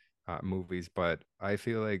modern movies, but I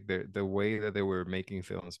feel like the way that they were making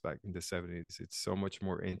films back in the 70s, it's so much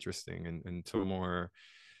more interesting and so more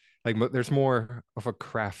like there's more of a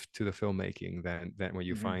craft to the filmmaking than what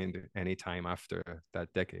you Hmm. find any time after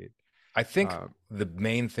that decade. I think Uh, the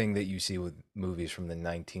main thing that you see with movies from the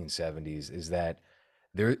 1970s is that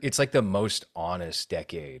it's like the most honest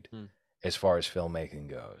decade Hmm. as far as filmmaking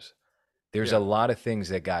goes. There's a Yeah. lot of things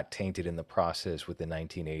that got tainted in the process with the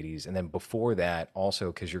 1980s. And then before that,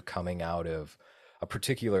 also because you're coming out of a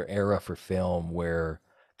particular era for film where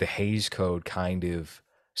the Hays Code kind of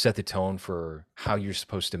set the tone for how you're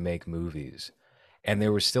supposed to make movies. And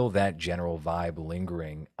there was still that general vibe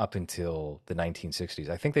lingering up until the 1960s.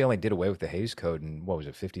 I think they only did away with the Hays Code in, what was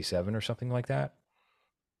it, 57 or something like that?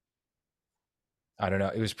 I don't know.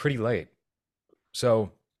 It was pretty late.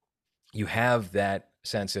 So you have that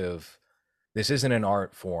sense of this isn't an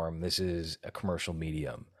art form, this is a commercial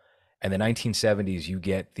medium. And the 1970s, you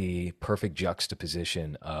get the perfect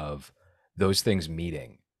juxtaposition of those things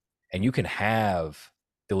meeting. And you can have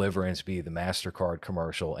Deliverance be the MasterCard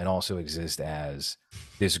commercial and also exist as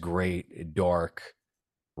this great, dark,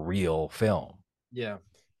 real film. Yeah.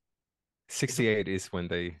 68 is when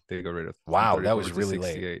they got rid of from Wow, that 34 was to really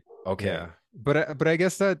late. 68. Okay. Yeah. But I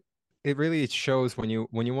guess that it really shows when you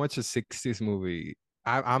watch a 60s movie.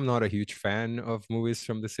 I'm not a huge fan of movies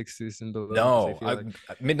from the 60s and below because I No, feel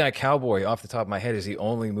like Midnight Cowboy, off the top of my head, is the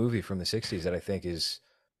only movie from the 60s that I think is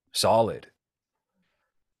solid.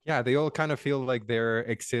 yeah, they all kind of feel like they're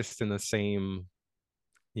exist in the same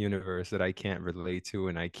universe that I can't relate to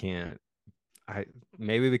and I can't I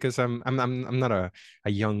maybe because I'm not a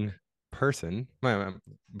young person,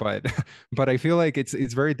 but but I feel like it's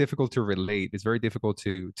very difficult to relate. It's very difficult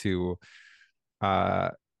to uh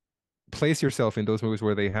place yourself in those movies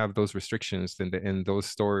where they have those restrictions and those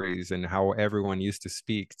stories and how everyone used to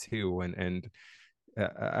speak too. And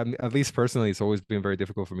at least personally, it's always been very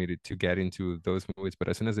difficult for me to get into those movies. But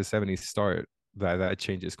as soon as the 70s start, that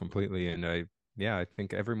changes completely. And yeah, I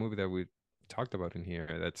think every movie that we talked about in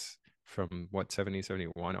here, that's from what 70,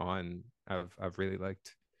 71 on, I've really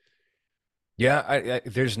liked. Yeah,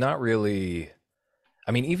 there's not really.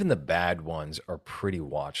 I mean, even the bad ones are pretty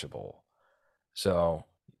watchable. So,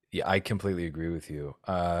 yeah, I completely agree with you.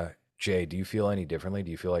 Jay, do you feel any differently?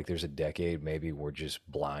 Do you feel like there's a decade maybe we're just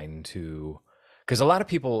blind to? Because a lot of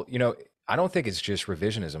people, I don't think it's just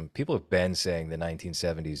revisionism. People have been saying the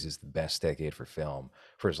 1970s is the best decade for film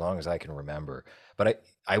for as long as I can remember. But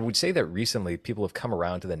I would say that recently people have come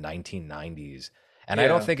around to the 1990s. And I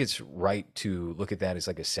don't Yeah. think it's right to look at that as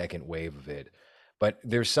like a second wave of it. But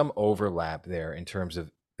there's some overlap there in terms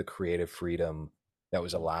of the creative freedom that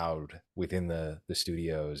was allowed within the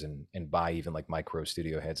studios and by even like micro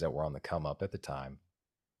studio heads that were on the come up at the time.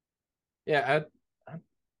 Yeah,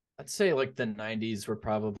 I'd say like the 90s were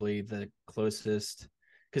probably the closest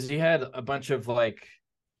because you had a bunch of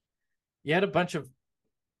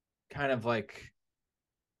kind of like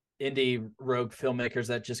indie rogue filmmakers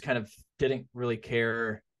that just kind of didn't really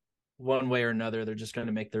care one way or another. They're just going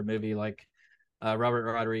to make their movie, like Robert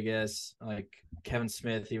Rodriguez, like Kevin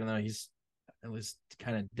Smith, even though it was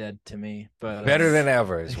kind of dead to me. But Better than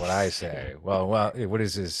ever is what I say. Well, what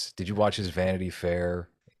is this? Did you watch his Vanity Fair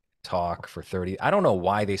talk for 30? I don't know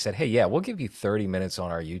why they said, "Hey, yeah, we'll give you 30 minutes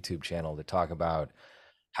on our YouTube channel to talk about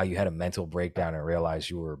how you had a mental breakdown and realized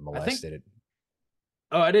you were I think molested."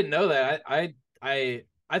 oh, I didn't know that. I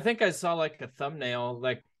think I saw like a thumbnail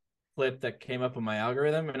like clip that came up on my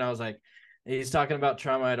algorithm, and I was like, he's talking about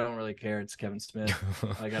trauma. I don't really care. It's Kevin Smith.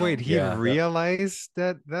 Like I Wait, don't. he Yeah. realized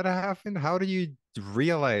that happened? How do you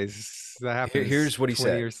realize that happens Here's what he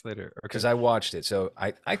 20 said, years later? Okay. because I watched it. So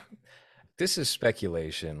I this is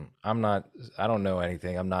speculation. I don't know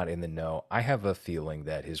anything. I'm not in the know. I have a feeling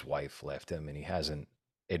that his wife left him and he hasn't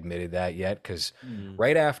admitted that yet. Because Hmm.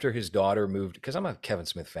 right after his daughter moved, because I'm a Kevin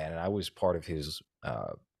Smith fan and I was part of his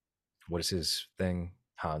what is his thing?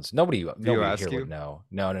 Hans. Do you Nobody ask here would you? know.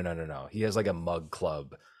 No, no, no, no, no. He has like a mug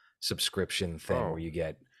club subscription thing where Oh, you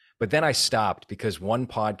get, but then I uh, stopped because one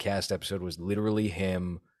podcast episode was literally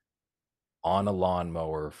him on a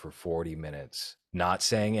lawnmower for 40 minutes, not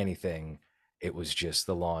saying anything. It was just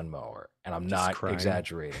the lawnmower. And I'm just not crying.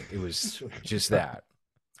 exaggerating. It was just that.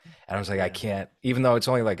 And I was like, I Yeah. can't, even though it's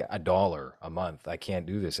only like $1 a month, I can't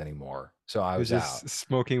do this anymore. So I He's was out. just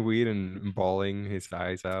smoking weed and bawling his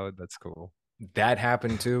eyes out. That's cool. That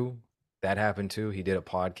happened too. That happened too. He did a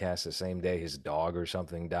podcast the same day his dog or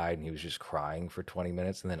something died and he was just crying for 20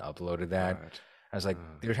 minutes and then uploaded that. God. I was like,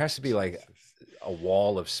 Oh, there has to be like Jesus. a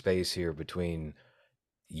wall of space here between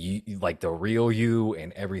you, like the real you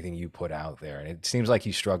and everything you put out there. And it seems like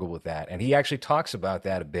he struggled with that. And he actually talks about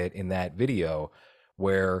that a bit in that video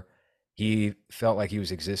where he felt like he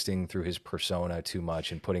was existing through his persona too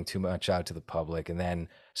much and putting too much out to the public. And then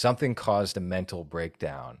something caused a mental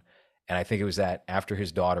breakdown. And I think it was that after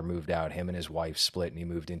his daughter moved out, him and his wife split and he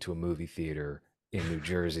moved into a movie theater in New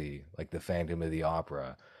Jersey, like the Phantom of the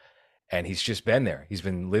Opera. And he's just been there. He's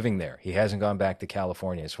been living there. He hasn't gone back to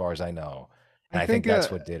California, as far as I know. I And I think think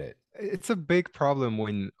that's what did it. it's a big problem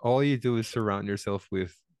when all you do is surround yourself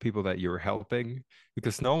with people that you're helping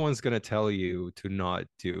because no one's going to tell you to not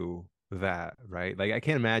do that, right? Like I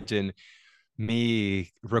can't imagine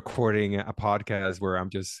me recording a podcast where I'm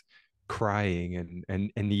just crying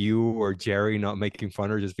and you or Jerry not making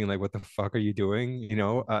fun or just being like, what the fuck are you doing?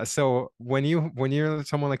 So when you're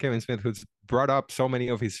someone like Kevin Smith who's brought up so many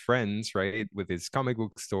of his friends, right, with his comic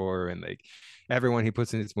book store and like everyone he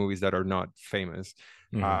puts in his movies that are not famous,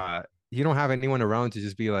 Mhm. uh, you don't have anyone around to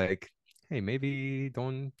just be like, hey, maybe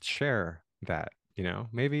don't share that,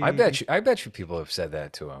 maybe I bet you people have said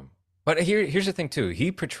that to him. But here's the thing too.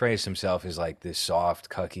 He portrays himself as like this soft,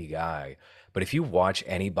 cucky guy. But if you watch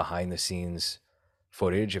any behind the scenes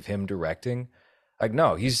footage of him directing, like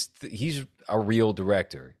no, he's a real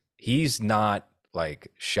director. He's not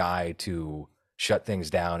like shy to shut things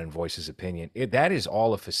down and voice his opinion. That is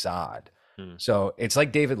all a facade. Hmm. So it's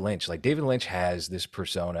like David Lynch. Like David Lynch has this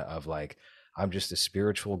persona of like I'm just a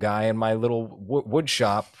spiritual guy in my little wood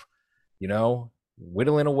shop,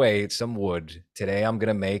 whittling away at some wood. Today I'm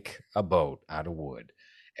gonna make a boat out of wood.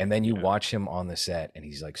 And then you Yeah. watch him on the set and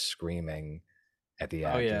he's like screaming at the Oh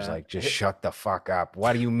actors, yeah. like, just shut the fuck up.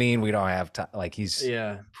 What do you mean we don't have time? Like he's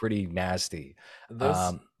Yeah. pretty nasty. Those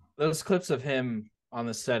Um, those clips of him. on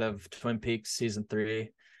the set of Twin Peaks season 3,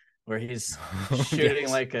 where he's shooting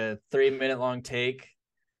Yes. like a 3 minute long take,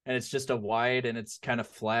 and it's just a wide and it's kind of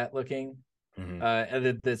flat looking. Mhm. And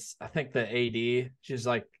then this, I think the AD, she's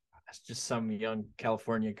like, it's just some young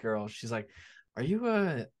California girl. She's like, are you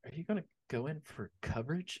gonna go in for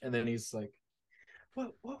coverage? And then he's like,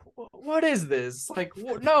 what is this? Like,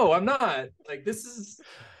 no, I'm not. Like, this is.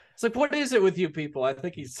 It's like, what is it with you people? I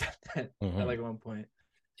think he said that at Mhm. like one point.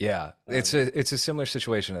 Yeah, Um, it's a similar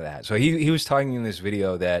situation to that. So he was talking in this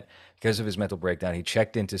video that because of his mental breakdown, he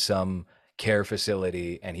checked into some care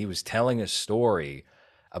facility and he was telling a story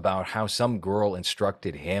about how some girl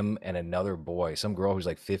instructed him and another boy, some girl who's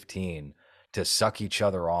like 15, to suck each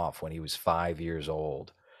other off when he was 5 years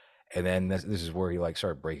old. And then this is where he like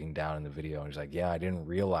started breaking down in the video. And he's like, "Yeah, I didn't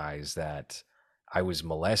realize that I was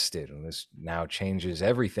molested, and this now changes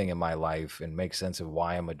everything in my life and makes sense of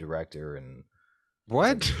why I'm a director." And it's like,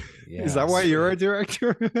 What? Is yeah, that why you're a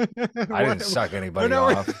director? I didn't What? suck When anybody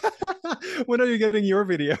are off. when are you getting your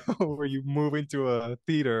video where you move into a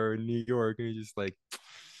theater in New York and you're just like,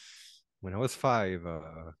 when I was 5,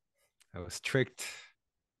 I was tricked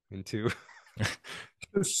into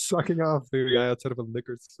sucking off the guy outside of a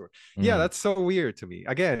liquor store. Yeah, Mhm. that's so weird to me.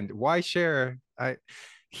 Again, why share?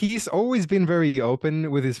 He's always been very open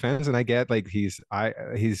with his fans, and I get like he's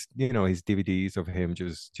his DVDs of him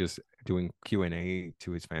just doing Q&A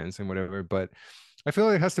to his fans and whatever. But I feel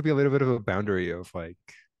like it has to be a little bit of a boundary of like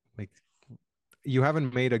you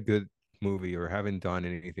haven't made a good movie or haven't done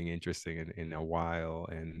anything interesting in a while,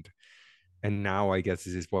 and now I guess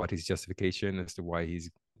this is what his justification as to why he's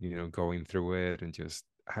going through it, and just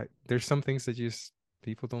there's some things that just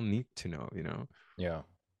people don't need to know. Yeah.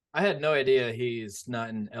 I had no idea he's not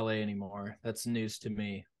in LA anymore. That's news to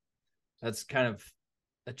me. That's kind of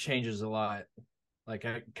that changes a lot. Like,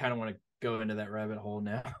 I kind of want to go into that rabbit hole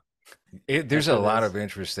now There's a after lot this. of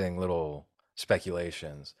interesting little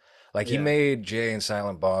speculations. Like he Yeah. made Jay and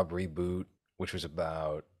Silent Bob reboot, which was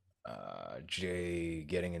about Jay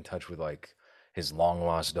getting in touch with like his long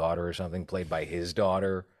lost daughter or something, played by his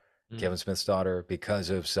daughter, Mm. Kevin Smith's daughter, because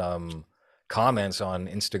of some comments on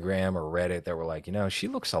Instagram or Reddit that were like, she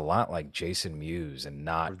looks a lot like Jason Mewes and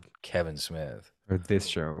not or, Kevin Smith. or this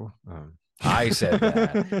show. I said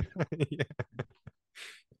that. Yeah.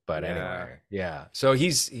 But Yeah. anyway, yeah. So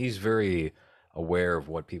he's very aware of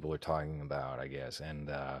what people are talking about, I guess. And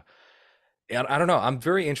I don't know. I'm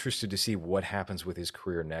very interested to see what happens with his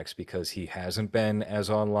career next because he hasn't been as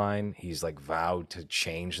online. He's like vowed to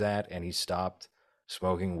change that, and he stopped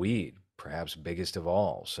smoking weed, perhaps biggest of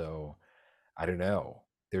all. So I don't know.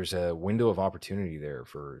 There's a window of opportunity there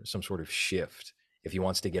for some sort of shift if he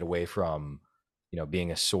wants to get away from,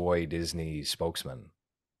 being a soy Disney spokesman.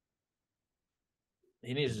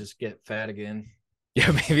 He needs to just get fat again.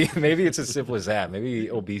 Yeah, maybe it's as simple as that. Maybe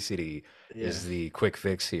obesity Yeah. is the quick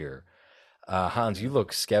fix here. Hans, you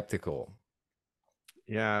look skeptical.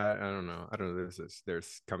 Yeah, I don't know. I don't know.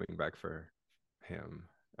 There's coming back for him.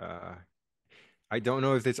 Uh, I don't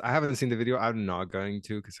know if this. I haven't seen the video. I'm not going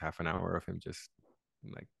to because half an hour of him just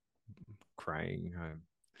like crying.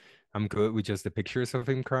 I'm good with just the pictures of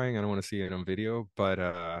him crying. I don't want to see it on video. But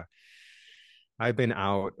I've been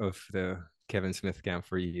out of the Kevin Smith camp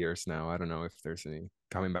for years now. I don't know if there's any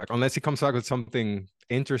coming back unless he comes back with something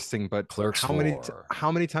interesting. But Clerks 4.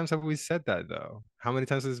 how many times have we said that though? How many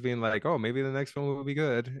times has it been like, oh, maybe the next one will be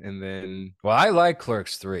good, and then Well, I like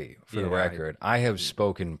Clerks 3, for the yeah, record. I have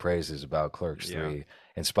spoken praises about Clerks yeah, 3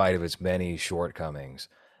 in spite of its many shortcomings.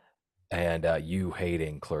 And you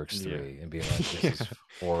hating Clerks yeah, 3 and being like, this yeah, is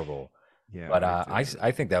horrible. yeah. But I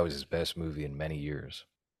I think that was his best movie in many years. So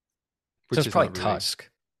which it's is probably not really, Tusk.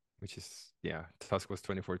 which is yeah. Tusk was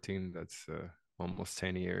 2014. That's almost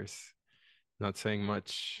 10 years. Not saying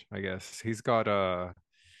much, I guess. He's got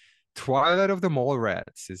Twilight of the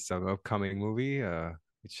Mallrats is an upcoming movie,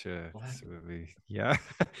 which What? yeah,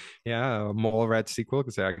 yeah, a Mallrats sequel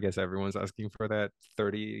because I guess everyone's asking for that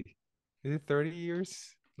 30, is it 30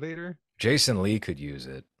 years later? Jason Lee could use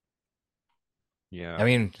it. I Yeah,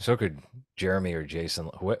 mean, so could Jeremy or Jason.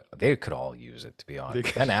 They could all use it, to be they honest.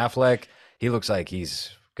 could. Ben Affleck, he looks like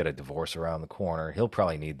he's got a divorce around the corner. He'll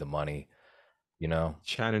probably need the money, you know,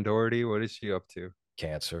 Shannon Doherty, what is she up to?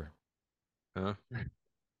 cancer. Huh?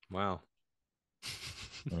 Wow.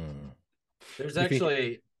 Mm. There's You think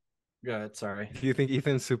actually. Good. Sorry. do you think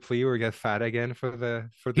Ethan Suplee will get fat again for the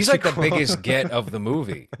He's like the sequel? biggest get of the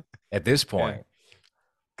movie at this Yeah. point.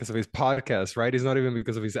 Because of his podcast, right? It's not even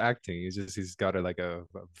because of his acting. He's got a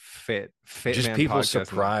fit Just man people podcast now.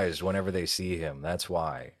 surprised whenever they see him. That's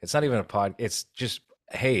why. It's not even a pod. It's just,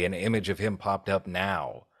 hey, an image of him popped up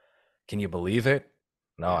now. Can you believe it?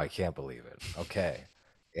 No, Yeah. I can't believe it. Okay.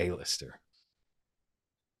 A-lister.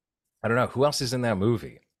 I don't know. Who else is in that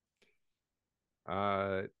movie?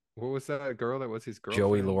 Uh, what was that girl that was his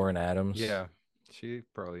Joey girlfriend? Lauren Adams Yeah, she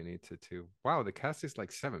probably needs it too. Wow, the cast is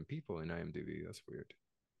like 7 people in IMDb. That's weird.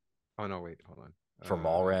 Oh no, wait, hold on. from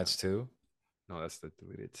Mallrats too. No, that's the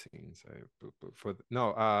deleted scenes.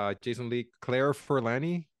 No, Jason Lee, Claire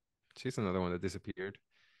Forlani. She's another one that disappeared.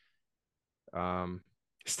 Um,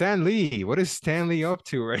 Stan Lee. What is Stan Lee up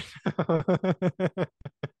to right now?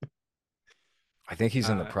 I think he's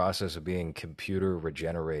in the uh, process of being computer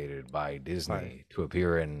regenerated by by Disney to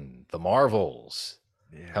appear in The Marvels,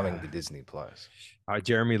 coming yeah. to Disney Plus.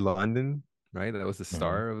 Jeremy London, right? That was the Mhm.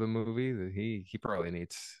 star of the movie. He probably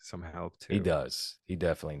needs some help He too. does. He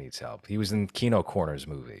definitely needs help. He was in Kino Corner's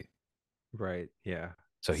movie, Right. Yeah.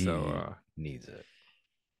 so So he needs it.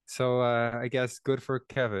 I guess good for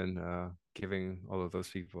Kevin, giving all of those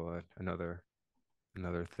people another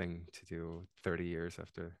thing to do 30 years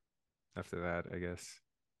after that, I guess.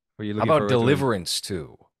 Were you How looking about forward to him? Deliverance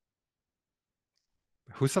too?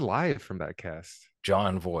 Who's alive from that cast?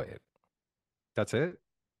 John Voight. That's it?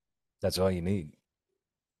 That's all you need.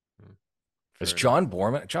 Hmm, It's fair enough. John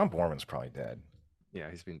Boorman. John Boorman's probably dead. Yeah,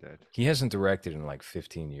 he's been dead. He hasn't directed in like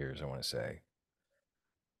 15 years, I want to say.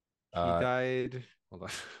 He Uh, died. Hold on.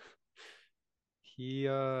 He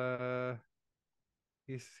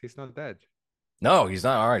he's not dead. no, he's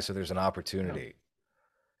not. All right, so there's an No. opportunity.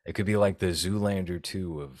 It could be like the Zoolander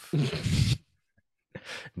 2 of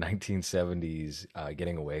 1970s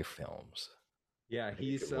getting away films. Yeah, I think it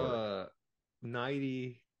he's could work.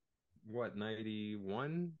 90 what,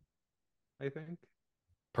 91, I think.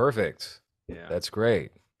 Perfect. Yeah. That's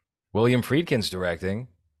great. William Friedkin's directing.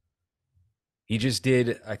 He just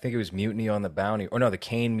did, I think it was Mutiny on the Bounty, or no, the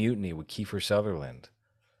Kane Mutiny with Kiefer Sutherland.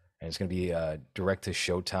 And it's going to be a direct to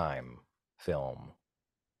Showtime film,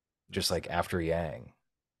 just That's like After Yang.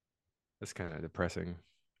 that's kind of depressing,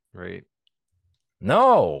 right?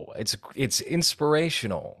 No, it's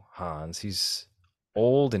inspirational, Hans. He's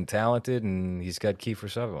old and talented, and he's got Kiefer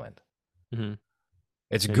Sutherland. Hmm.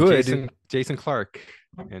 It's And good. Jason Clark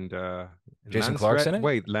and Jason Clark's in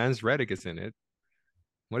it. Lance Reddick is in it.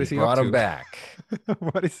 What He is he up brought him to? back.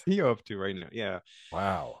 What is he up to right now? Yeah.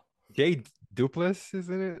 Wow. Jay Duplass is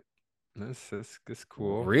in it. That's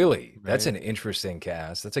cool, Really? That's right? an interesting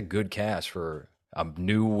cast. That's a good cast for a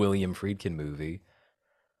new William Friedkin movie,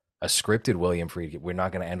 a scripted William Friedkin. We're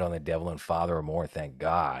not going to end on The Devil and Father or More, thank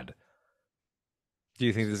God. Do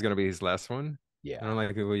you think this is gonna be his last one? I Yeah. don't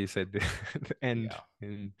like the way you said the end. Yeah.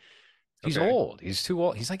 And He's okay. old. He's too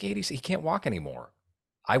old. He's like 80. He can't walk anymore.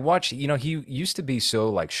 I watch, he used to be so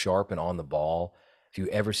like sharp and on the ball. If you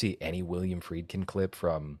ever see any William Friedkin clip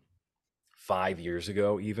from 5 years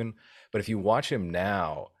ago, even, but if you watch him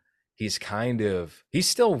now, he's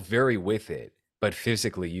still very with it, but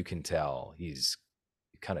physically you can tell he's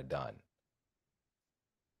kind of done.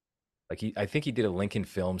 Like I think he did a Lincoln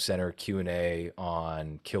Film Center Q&A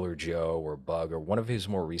on Killer Joe or Bug or one of his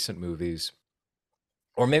more recent movies.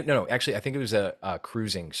 Or maybe, no, actually, I think it was a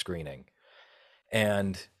cruising screening.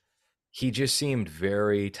 And he just seemed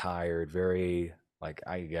very tired, very like,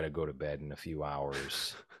 I got to go to bed in a few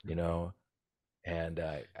hours, you know? And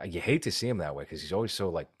you hate to see him that way because he's always so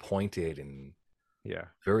like pointed and Yeah.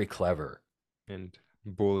 very clever. And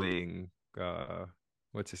bullying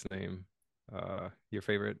what's his name? Your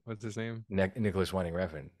favorite, what's his name? Nicholas Winding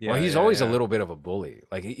Refn. Well, Yeah, he's yeah, always a yeah. little bit of a bully.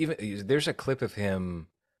 Like there's a clip of him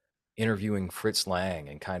interviewing Fritz Lang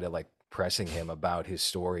and kind of like pressing him about his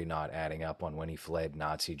story not adding up on when he fled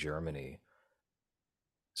Nazi Germany.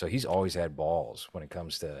 So he's always had balls when it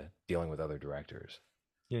comes to dealing with other directors.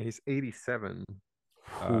 Yeah, he's 87.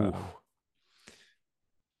 Whew, Um,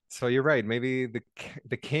 so you're right. Maybe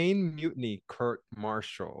the Kane Mutiny, Kurt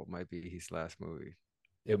Marshall might be his last movie.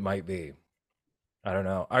 it might be. I don't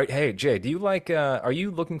know. All right, hey Jay, do you like? Are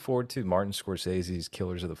you looking forward to Martin Scorsese's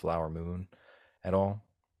Killers of the Flower Moon at all?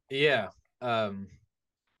 Yeah. Um,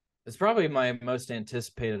 it's probably my most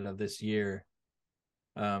anticipated of this year.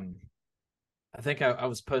 Um, I think I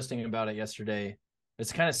was posting about it yesterday.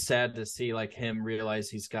 It's kind of sad to see like him realize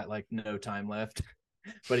he's got like no time left,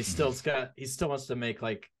 but he still wants to make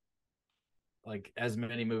like as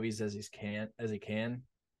many movies as he can.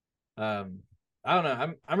 Um, I don't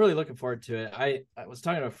know. I'm really looking forward to it. I was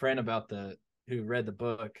talking to a friend about the who read the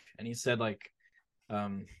book, and he said like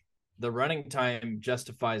um the running time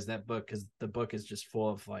justifies that book because the book is just full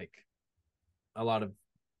of like a lot of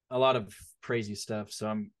a lot of crazy stuff. So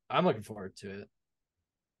I'm looking forward to it.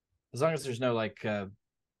 As long as there's no like I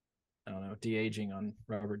don't know, de-aging on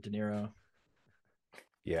Robert De Niro.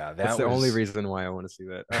 Yeah, That's that the only was. reason why I want to see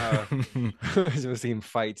that. Just to see him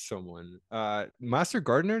fight someone. Master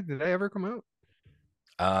Gardener, did I ever come out?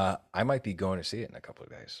 I might be going to see it in a couple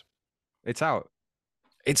of days. It's out.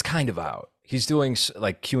 It's kind of out. He's doing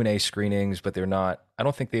like Q&A screenings, but they're not. I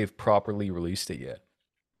don't think they've properly released it yet.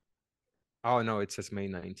 Oh no, it says May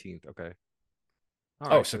 19th. Okay. All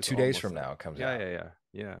Oh, right, so so it's 2 days almost from out. now it comes Yeah, out. yeah, yeah.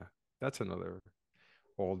 Yeah. That's another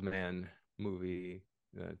old man movie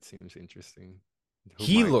that seems interesting. Who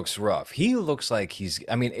He might looks rough. He looks like he's.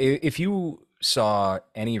 I mean, if you saw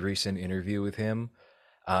any recent interview with him,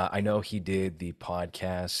 I know he did the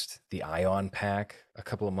podcast, the Ion Pack, a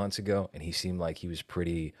couple of months ago, and he seemed like he was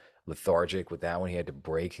pretty lethargic with that one. He had to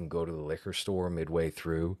break and go to the liquor store midway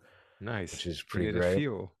through, which nice. is He pretty needed great,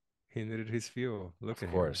 fuel. He needed his fuel. Look of at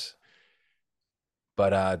him. course.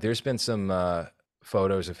 But there's been some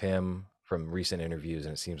photos of him from recent interviews,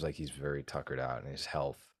 and it seems like he's very tuckered out in his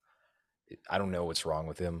health. I don't know what's wrong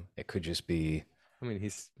with him. It could just be I mean,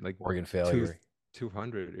 he's like organ two failure.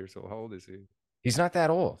 200 years old. How old is he? He's not that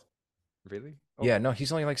old. Really? Oh, Yeah, no,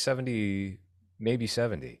 he's only like 70, maybe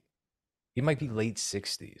 70. He might be late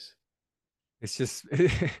 60s. it's just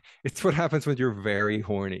it's what happens when you're very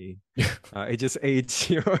horny. It just ages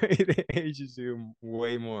you. It ages you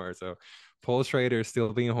way more. So Paul Schrader is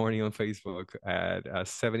still being horny on Facebook at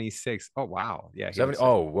 76. Oh wow, yeah, he 70. looks like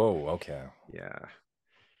Oh, whoa. Okay. yeah,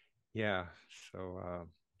 yeah. So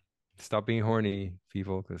stop being horny,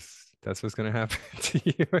 people, because that's what's gonna happen to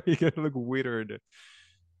you. You're gonna look withered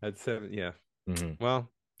at 7. Yeah. Hmm. Well,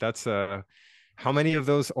 that's how many of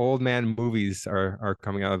those old man movies are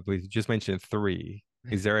coming out? We just mentioned three.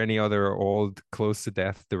 Is there any other old close to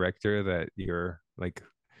death director that you're like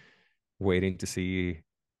waiting to see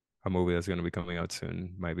a movie that's going to be coming out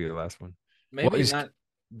soon? Might be the last one. Well, Maybe not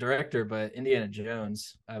director, but Indiana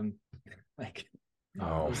Jones. Like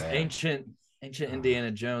oh, those man. ancient Oh,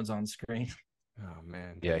 Indiana Jones on screen, oh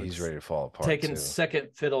man, Yeah, that he's looks ready to fall apart, taking too. second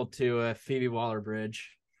fiddle to Phoebe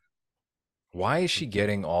Waller-Bridge. Why is she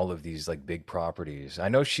getting all of these like big properties? I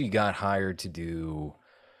know she got hired to do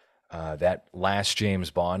that last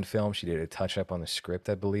James Bond film. She did a touch up on the script,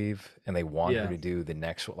 I believe, and they want her Yeah, to do the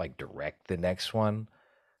next one, like direct the next one,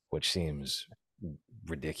 which seems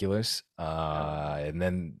ridiculous. I don't know. And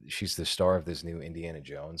then she's the star of this new Indiana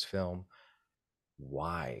Jones film.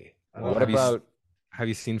 Why? I well. don't What Have know. about have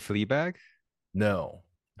you seen Fleabag? no?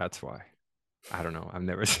 That's why. I don't know. I've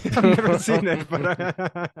never seen, I've never seen it,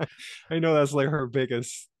 but I know that's like her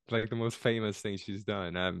biggest, like the most famous thing she's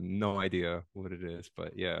done. I have no idea what it is,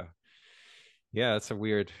 but yeah, yeah, it's a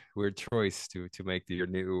weird choice to make your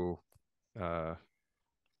new uh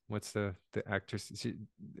what's the actress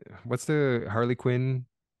what's the Harley Quinn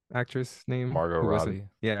actress name Margot who wasn't Robbie.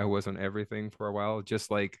 yeah who was on everything for a while,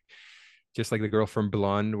 just like the girl from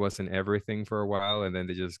Blonde was in everything for a while and then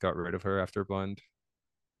they just got rid of her after Blonde.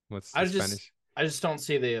 What's the I just Spanish? I just don't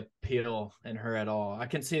see the appeal in her at all. I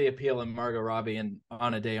can see the appeal in Margot Robbie and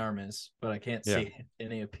Ana de Armas, but I can't Yeah, see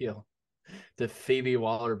any appeal to Phoebe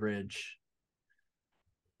Waller-Bridge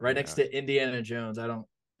right next yeah. to Indiana Jones. I don't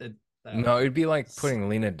No, know. it'd be like putting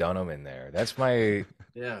Lena Dunham in there. That's my.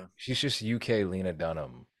 Yeah, She's just UK Lena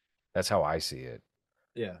Dunham. That's how I see it.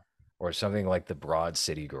 yeah. Or something like the Broad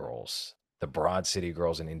City Girls. The Broad City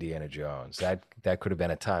Girls in Indiana Jones. That could have been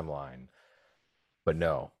a timeline, but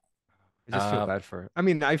no. I just feel Um, bad for her. I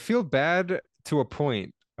mean, I feel bad to a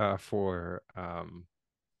point for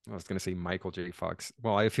I was gonna say Michael J. Fox.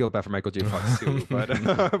 Well, I feel bad for Michael J. Fox too, but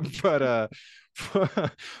but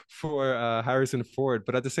for Harrison Ford.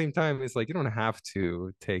 But at the same time, it's like you don't have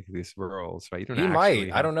to take these roles, right? You don't he might.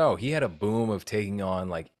 actually I have. don't know. He had a boom of taking on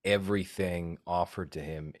like everything offered to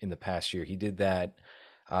him in the past year. He did that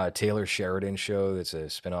Taylor Sheridan show that's a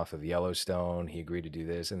spinoff of Yellowstone. He agreed to do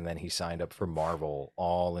this, and then he signed up for Marvel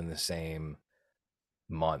all in the same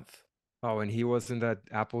month. Oh, and he was in that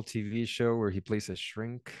Apple TV show where he plays a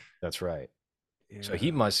shrink. That's right. So Yeah,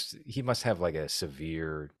 he must have like a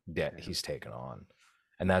severe debt yeah. he's taken on,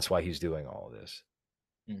 and that's why he's doing all of this.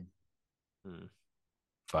 Mm. Hmm.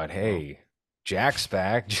 But Well, hey, Jack's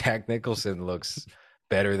back. Jack Nicholson looks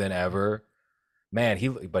better than ever. Man, he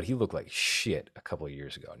looked like shit a couple of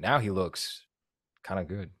years ago. Now he looks kind of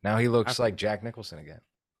good. Now he looks after like Jack Nicholson again.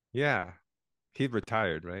 yeah, he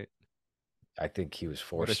retired, right? I think he was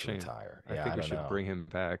What a forced to shame. retire. I Yeah, think I we don't should know. bring him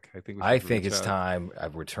back. I think we I should think reach it's out. time a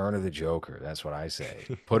return of the Joker. That's what I say.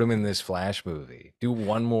 Put him in this Flash movie. Do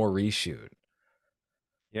one more reshoot.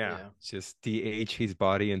 Yeah, Yeah. just de-age his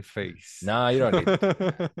body and face. Nah, you don't need to do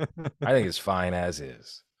that. I think it's fine as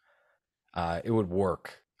is. It would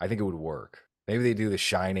work. I think it would work. Maybe they do The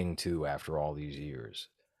Shining too after all these years.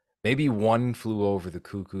 Maybe One Flew Over the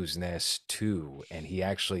Cuckoo's Nest 2, and he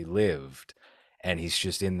actually lived, and he's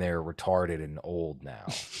just in there retarded and old now.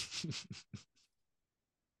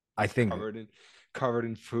 I think covered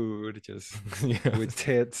in food, just yeah. with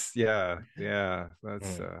tits. Yeah, yeah.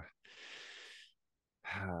 That's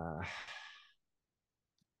Mm.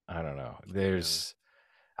 I don't know. yeah.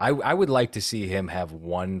 I would like to see him have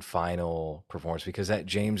one final performance because that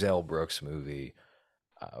James L. Brooks movie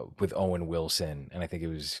with Owen Wilson and I think it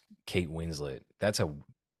was Kate Winslet. That's a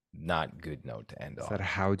not good note to end Is that on.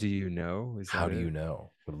 How Do You Know? Is How that do you it?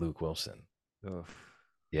 know with Luke Wilson? Ugh. And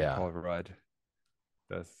Yeah. Paul Rudd.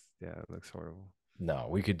 That's yeah, it looks horrible. No,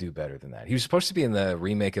 we could do better than that. He was supposed to be in the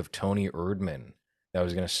remake of Tony Erdmann that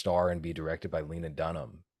was going to star and be directed by Lena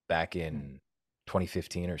Dunham back in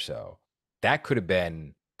 2015 or so. That could have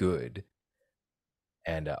been good.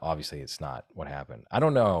 And obviously, it's not what happened. I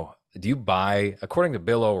don't know. Do you buy, according to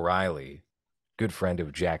Bill O'Reilly, good friend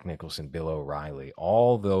of Jack Nicholson, Bill O'Reilly,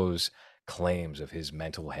 all those claims of his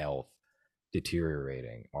mental health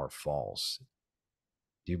deteriorating are false?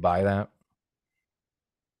 Do you buy that?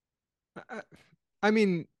 I, I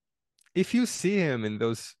mean, if you see him in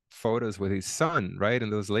those photos with his son, right, in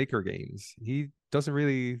those Laker games, he doesn't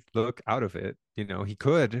really look out of it. You know, he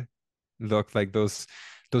could look like those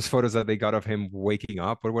photos that they got of him waking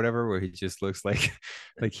up or whatever, where he just looks like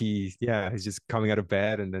like he's just coming out of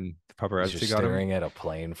bed and then the He's just paparazzi got him. staring at a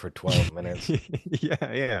plane for 12 minutes.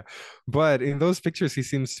 Yeah, yeah. But in those pictures, he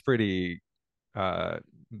seems pretty uh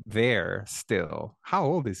there still. How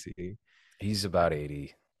old is he? He's about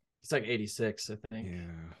 80. It's like 86, I think.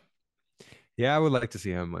 Yeah. Yeah, I would like to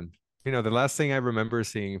see him one. You know, the last thing I remember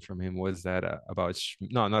seeing from him was that about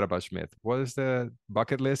no, not about Schmidt. Was the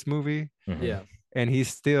Bucket List movie? Mm-hmm. Yeah. And he's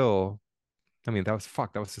still. I mean, that was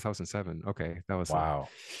 2007. Okay, that was Wow.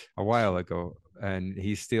 a while ago, and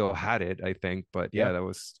he still had it, I think. But yeah, Yeah. that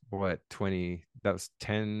was what 20. That was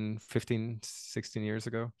 10, 15, 16 years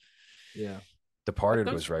ago. Yeah.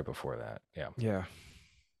 Departed was right before that. Yeah. Yeah.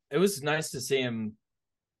 It was nice to see him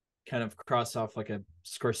kind of cross off like a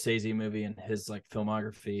Scorsese movie in his like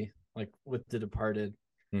filmography, like with The Departed.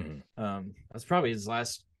 Mm-hmm. That's probably his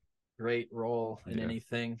last great role in Yeah.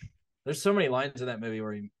 anything. There's so many lines in that movie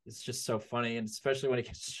where it's just so funny, and especially when he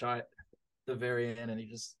gets shot at the very end and he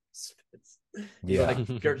just spits, he Yeah. like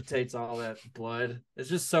regurgitates all that blood. It's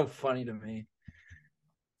just so funny to me.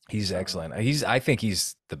 He's excellent. I think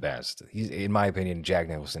he's the best. He's, in my opinion, Jack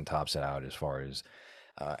Nicholson tops it out as far as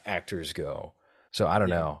actors go. So I don't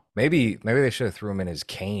know. Maybe they should have threw him in as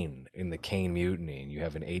Kane in the Kane Mutiny, and you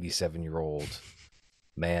have an 87-year-old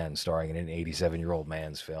man starring in an 87-year-old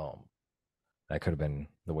man's film. That could have been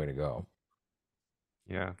the way to go.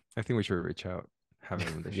 Yeah, I think we should reach out, have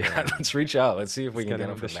him on the show. Yeah, let's reach out. Let's see if we Let's can get get him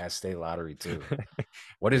him on for the Mass State Lottery too.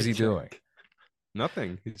 What is he Reach doing? out.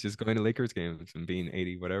 Nothing. He's just going to Lakers games and being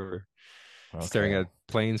 80, whatever, staring Okay. at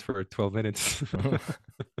planes for 12 minutes.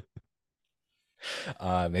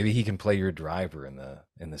 Maybe he can play your driver in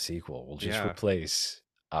the sequel. We'll just Yeah. replace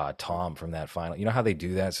Tom from that final. You know how they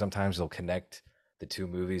do that? Sometimes they'll connect the two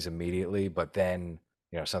movies immediately, but then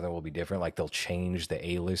something will be different. Like they'll change the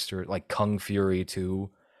A-lister. Like Kung Fury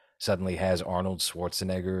 2 suddenly has Arnold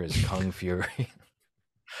Schwarzenegger as Kung Fury.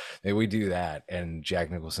 Maybe we do that, and Jack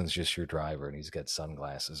Nicholson's just your driver, and he's got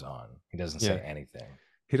sunglasses on. He doesn't say Yeah. anything.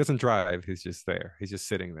 He doesn't drive. He's just there. He's just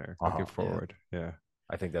sitting there looking Yeah. forward. Yeah.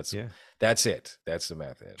 I think that's Yeah. it. That's the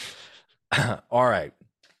method. All right.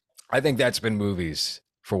 I think that's been movies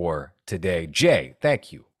for today. Jay,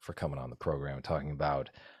 thank you for coming on the program and talking about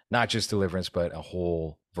not just Deliverance, but a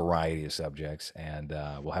whole variety of subjects. And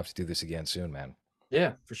we'll have to do this again soon, man.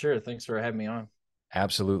 Yeah, for sure. Thanks for having me on.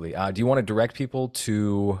 Absolutely. Do you want to direct people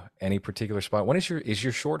to any particular spot? When is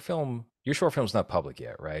your short film? Your short film's not public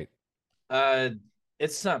yet, right?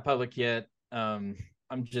 It's not public yet. I'm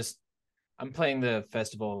playing the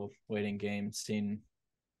festival waiting game, seeing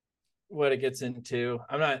what it gets into.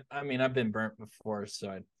 I've been burnt before, so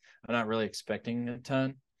I'm not really expecting a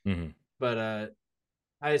ton. Mm-hmm. But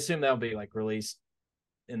I assume that'll be like released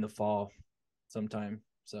in the fall sometime.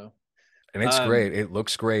 So, and it's great. It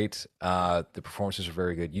looks great. The performances are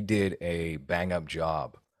very good. You did a bang up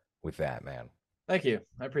job with that, man. Thank you.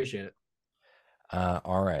 I appreciate it.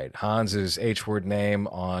 All right. Hans's H-word name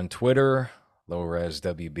on Twitter,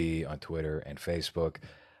 LowResWB on Twitter and Facebook.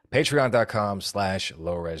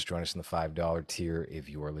 Patreon.com/lowres. Join us in the $5 tier if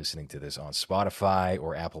you are listening to this on Spotify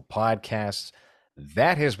or Apple Podcasts.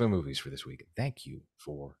 That has been movies for this week. Thank you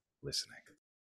for listening.